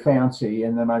really fancy.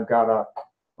 And then I've got a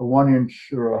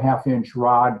 1-inch or a 1/2-inch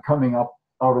rod coming up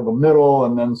out of the middle,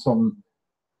 and then some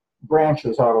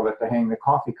branches out of it to hang the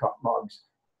coffee cup mugs.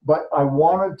 But I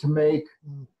wanted to make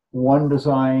one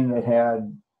design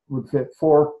that would fit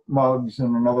 4 mugs,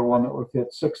 and another one that would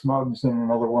fit 6 mugs, and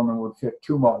another one that would fit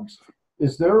 2 mugs.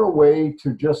 Is there a way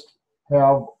to just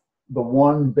have the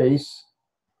one base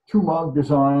 2-mug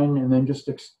design and then just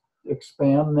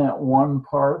expand that one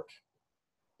part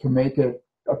to make it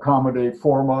accommodate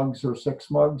 4 mugs or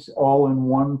 6 mugs all in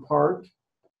one part?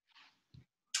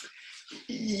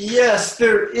 Yes,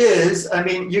 there is. I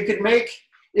mean, you could make,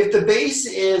 if the base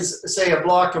is, say, a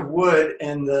block of wood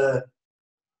and the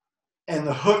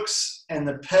hooks and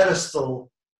the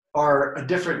pedestal are a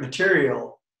different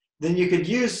material, then you could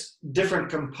use different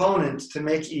components to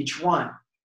make each one.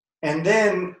 And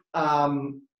then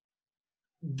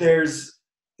there's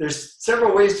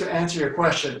several ways to answer your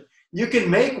question. You can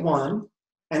make one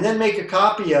and then make a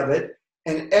copy of it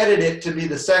and edit it to be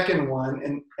the second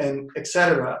one, and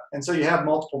etc. And so you have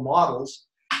multiple models.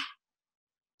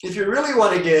 If you really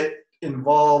want to get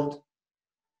involved,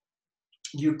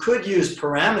 you could use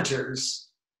parameters,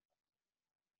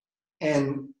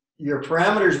 and your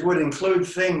parameters would include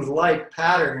things like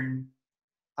pattern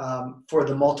for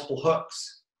the multiple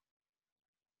hooks.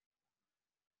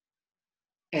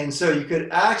 And so you could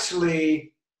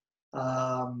actually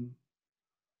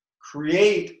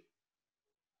create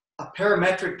a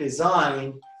parametric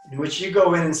design in which you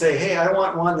go in and say, hey, I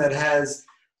want one that has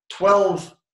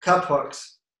 12 cup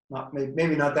hooks.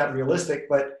 Maybe not that realistic,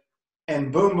 but,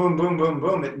 and boom, boom, boom, boom,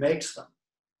 boom, it makes them.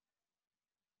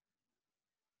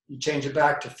 You change it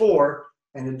back to 4,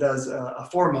 and it does a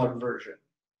 4-mug version.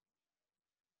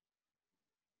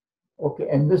 Okay,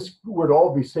 and this would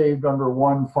all be saved under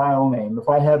one file name. If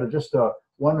I had just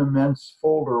one immense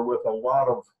folder with a lot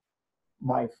of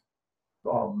my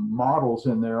models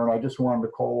in there, and I just wanted to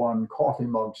call one coffee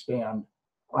mug stand,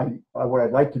 what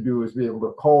I'd like to do is be able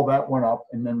to call that one up,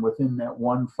 and then within that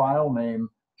one file name,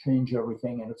 change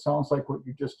everything. And it sounds like what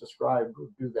you just described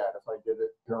would do that if I did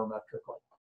it parametrically.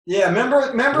 Yeah,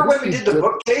 remember when we did the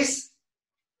bookcase?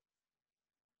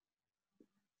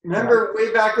 Remember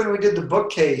way back when we did the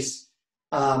bookcase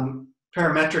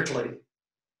parametrically?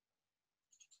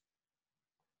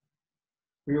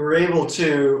 We were able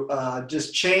to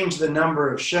just change the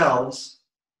number of shelves.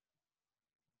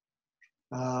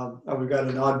 We've got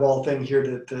an oddball thing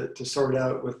here to sort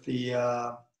out with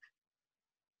the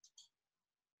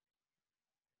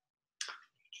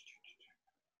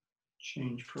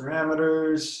change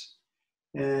parameters.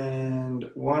 And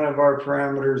one of our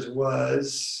parameters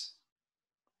was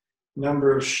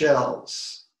number of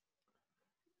shelves.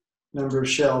 Number of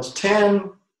shelves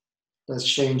 10. Let's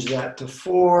change that to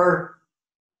 4.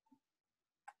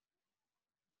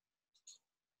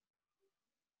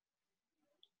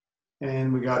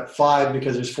 And we got 5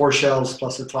 because there's 4 shelves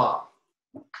plus a top.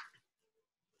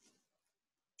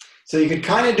 So you could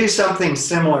kind of do something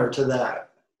similar to that.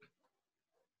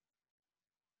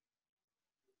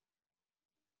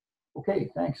 Okay,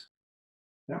 thanks.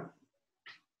 Yeah.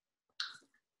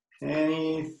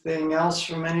 Anything else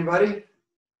from anybody?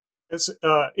 Has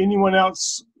anyone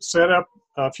else set up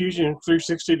Fusion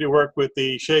 360 to work with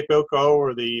the Shape Oko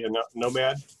or the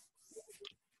Nomad?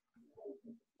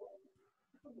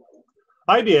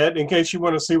 I did, in case you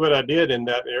want to see what I did in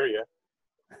that area.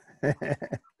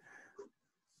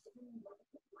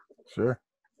 Sure.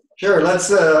 Sure,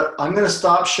 let's, I'm going to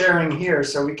stop sharing here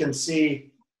so we can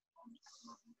see.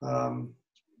 You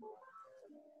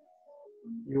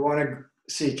want to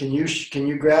see, can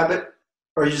you grab it?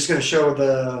 Or are you just going to show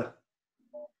the,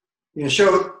 you going to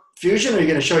show Fusion, or are you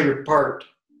going to show your part?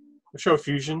 I'll show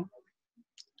Fusion.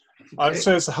 Okay. It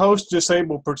says host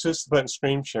disable participant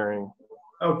stream sharing.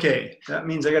 Okay, that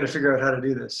means I got to figure out how to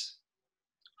do this.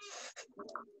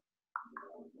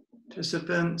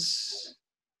 Participants.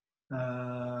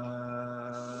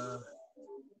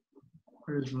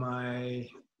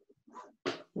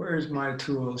 Where's my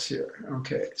tools here?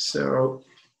 Okay, so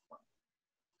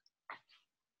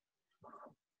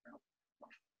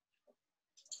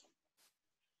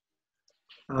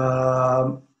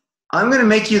I'm going to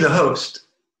make you the host.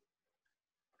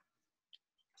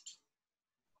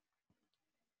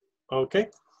 Okay.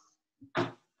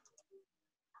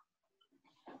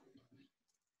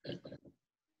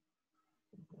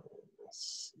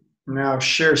 Now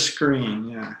share screen,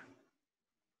 yeah.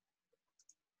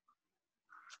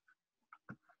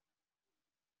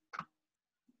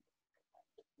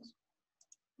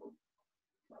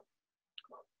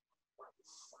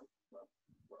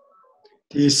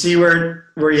 Do you see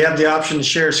where you have the option to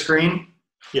share screen?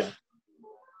 Yeah.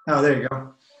 Oh, there you go.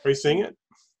 Are you seeing it?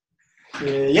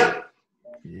 Yep.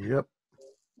 Yep.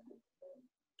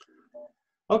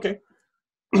 Okay.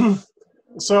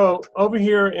 So over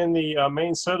here in the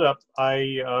main setup,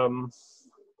 I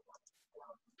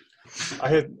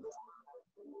had.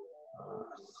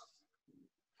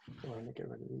 Let me get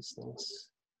rid of these things.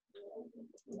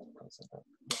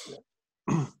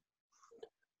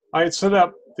 I had set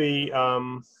up the.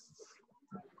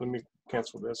 Let me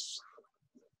cancel this.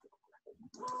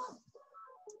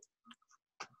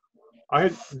 I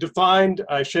had defined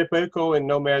Shape Echo in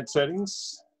Nomad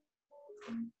settings,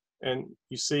 and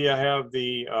you see I have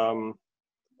the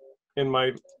in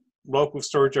my local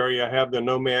storage area I have the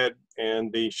Nomad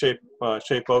and the Shape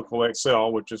Echo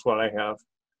XL, which is what I have.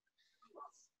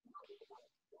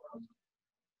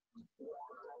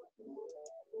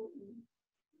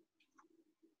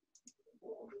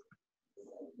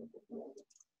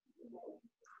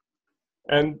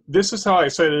 And this is how I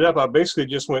set it up. I basically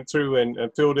just went through and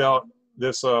filled out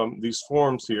this these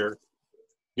forms here,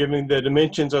 giving the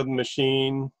dimensions of the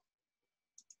machine,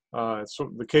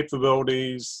 so the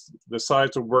capabilities, the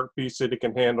size of workpiece that it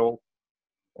can handle,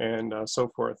 and so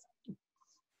forth.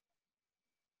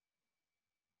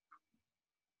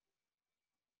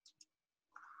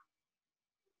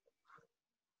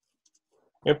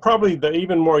 And probably the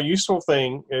even more useful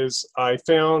thing is I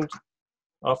found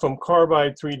from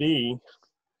Carbide 3D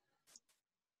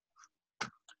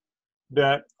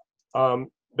that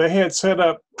they had set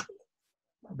up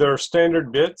their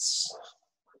standard bits.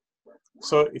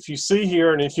 So if you see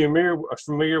here, and if you're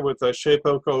familiar with the Shape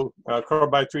Echo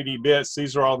Carbide 3D bits,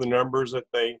 these are all the numbers that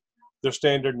they're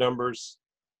standard numbers.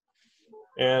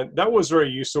 And that was very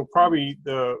useful, probably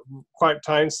quite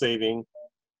time-saving.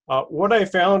 What I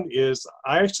found is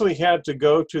I actually had to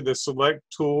go to the Select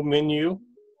Tool menu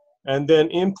and then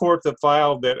import the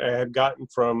file that I had gotten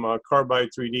from Carbide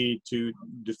 3D to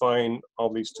define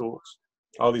all these tools,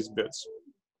 all these bits.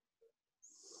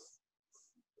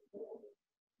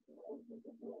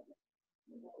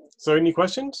 So any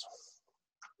questions?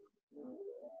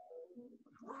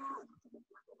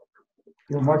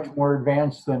 You're much more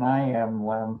advanced than I am,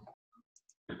 Lem.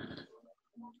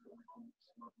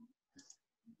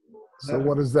 So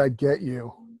what does that get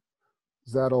you?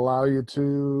 Does that allow you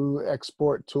to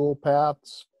export tool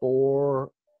paths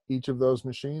for each of those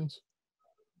machines?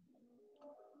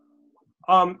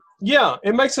 Yeah,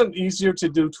 it makes it easier to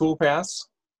do tool paths.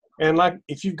 And like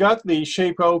if you've got the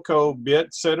Shape Echo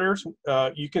bit setters,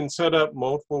 you can set up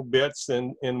multiple bits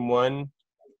in one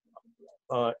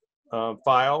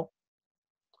file,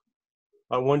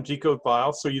 one G-code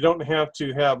file. So you don't have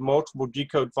to have multiple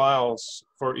G-code files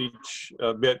for each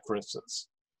bit, for instance.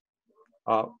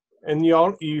 And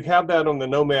you have that on the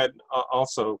Nomad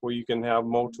also, where you can have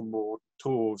multiple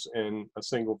tools in a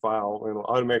single file, and it'll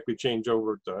automatically change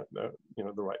over to the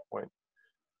right point.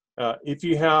 If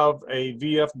you have a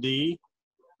VFD,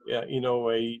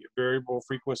 a variable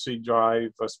frequency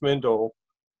drive, a spindle,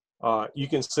 you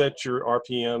can set your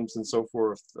RPMs and so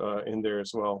forth in there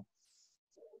as well.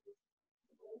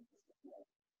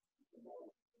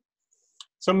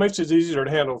 So it makes it easier to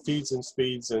handle feeds and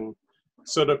speeds and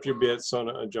set up your bits on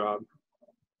a job.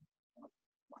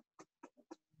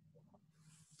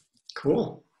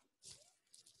 Cool.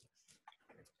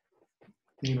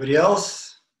 Anybody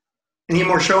else? Any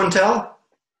more show and tell?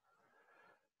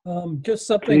 Just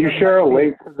something. Can you share a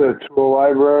link to the tool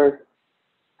library?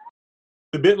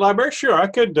 The bit library, sure. I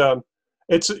could.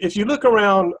 If you look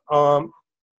around,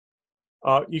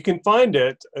 you can find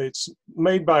it. It's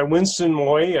made by Winston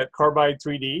Moy at Carbide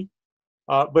 3D.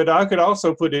 But I could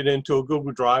also put it into a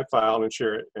Google Drive file and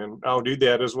share it, and I'll do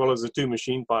that as well as the 2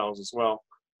 machine files as well.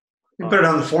 You can put it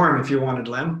on the forum if you wanted,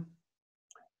 Lem.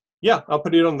 Yeah, I'll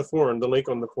put it on the forum, the link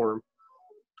on the forum.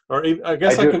 Or I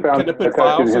guess can I put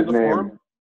files in the forum?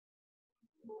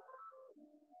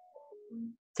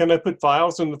 Can I put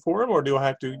files in the forum, or do I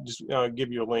have to just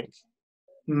give you a link?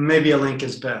 Maybe a link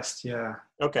is best, yeah.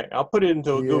 Okay, I'll put it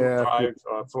into a Google Drive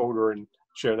folder and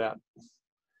share that.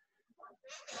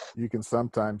 You can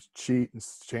sometimes cheat and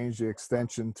change the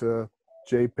extension to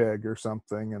JPEG or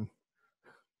something, and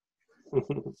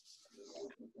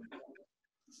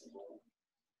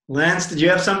Lance, did you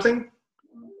have something?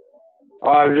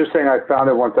 I was just saying I found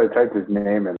it once I typed his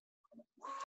name in.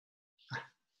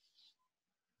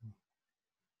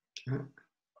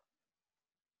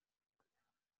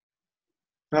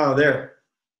 Oh, there.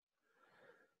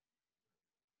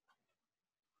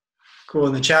 Cool,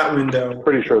 in the chat window.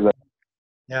 Pretty sure that.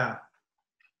 Yeah.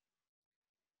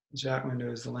 The chat window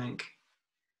is the link.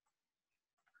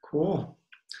 Cool.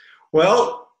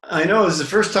 Well, I know this is the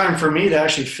first time for me to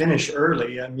actually finish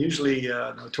early. I'm usually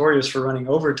notorious for running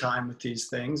overtime with these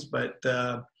things, but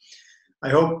I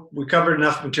hope we covered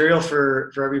enough material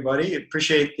for everybody.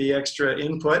 Appreciate the extra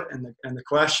input and the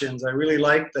questions. I really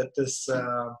like that this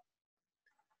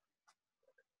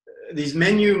these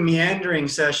menu meandering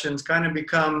sessions kind of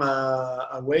become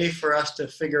a way for us to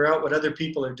figure out what other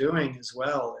people are doing as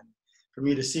well, and for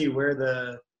me to see where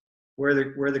the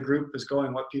group is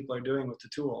going, what people are doing with the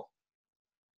tool.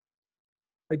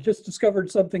 I just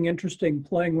discovered something interesting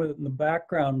playing with it in the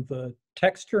background, the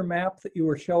texture map that you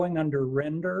were showing under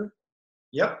render.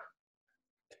 Yep.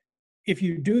 If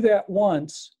you do that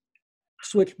once,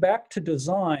 switch back to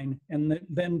design and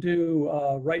then do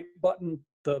right button,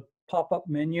 the pop-up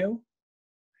menu.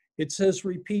 It says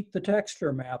repeat the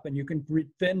texture map, and you can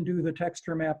then do the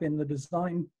texture map in the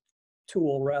design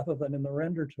tool rather than in the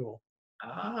render tool.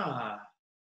 Ah.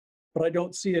 But I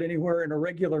don't see it anywhere in a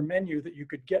regular menu that you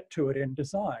could get to it in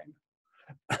design.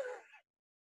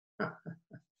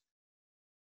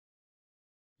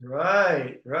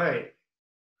 Right, right.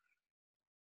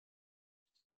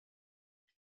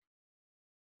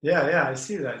 Yeah, I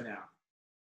see that now.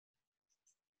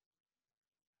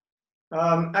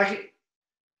 Actually,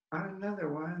 on another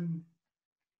one,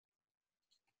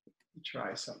 let me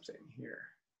try something here.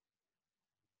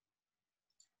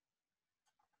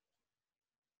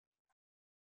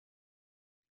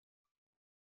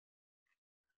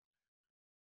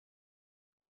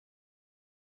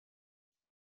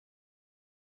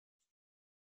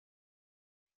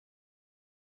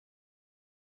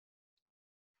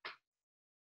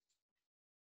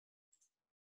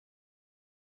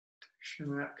 Texture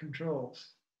map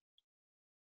controls.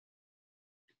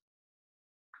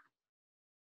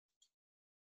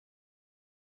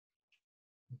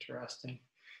 Interesting.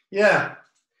 Yeah,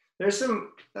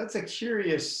 that's a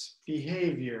curious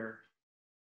behavior.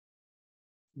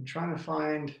 I'm trying to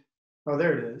find, oh,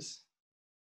 there it is.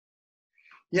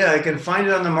 Yeah, I can find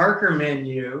it on the marker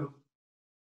menu.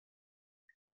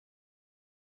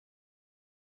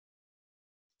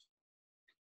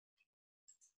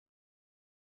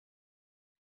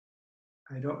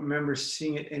 I don't remember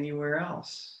seeing it anywhere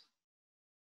else.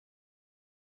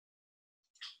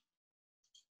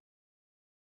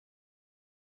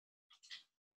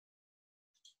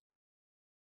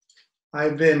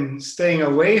 I've been staying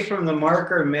away from the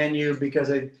marker menu because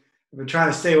I've been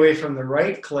trying to stay away from the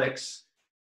right clicks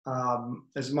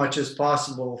as much as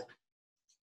possible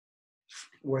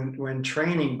when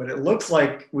training, but it looks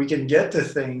like we can get to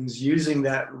things using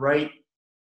that right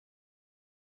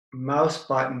mouse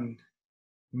button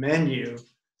menu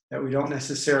that we don't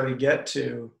necessarily get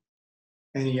to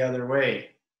any other way.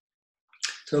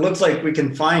 So it looks like we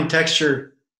can find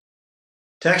texture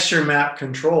map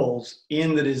controls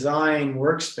in the design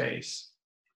workspace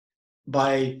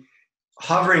by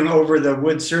hovering over the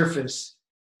wood surface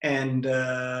and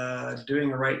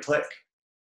doing a right click.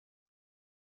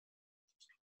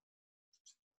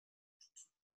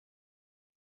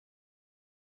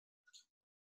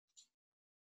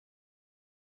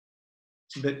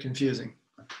 It's a bit confusing.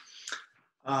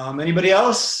 Anybody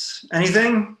else?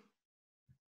 Anything?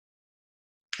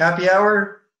 Happy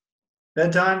hour?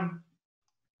 Bedtime?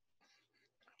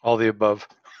 All the above.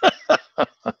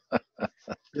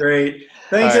 Great.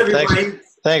 Thanks, right, everybody.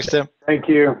 Thanks, Tim. Thank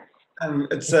you.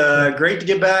 It's great to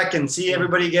get back and see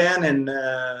everybody again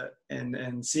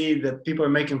and see that people are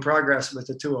making progress with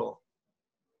the tool.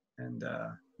 And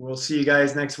we'll see you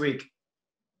guys next week.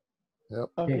 Yep.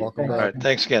 Okay, Welcome thanks. back. All right,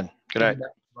 thanks again. Good night.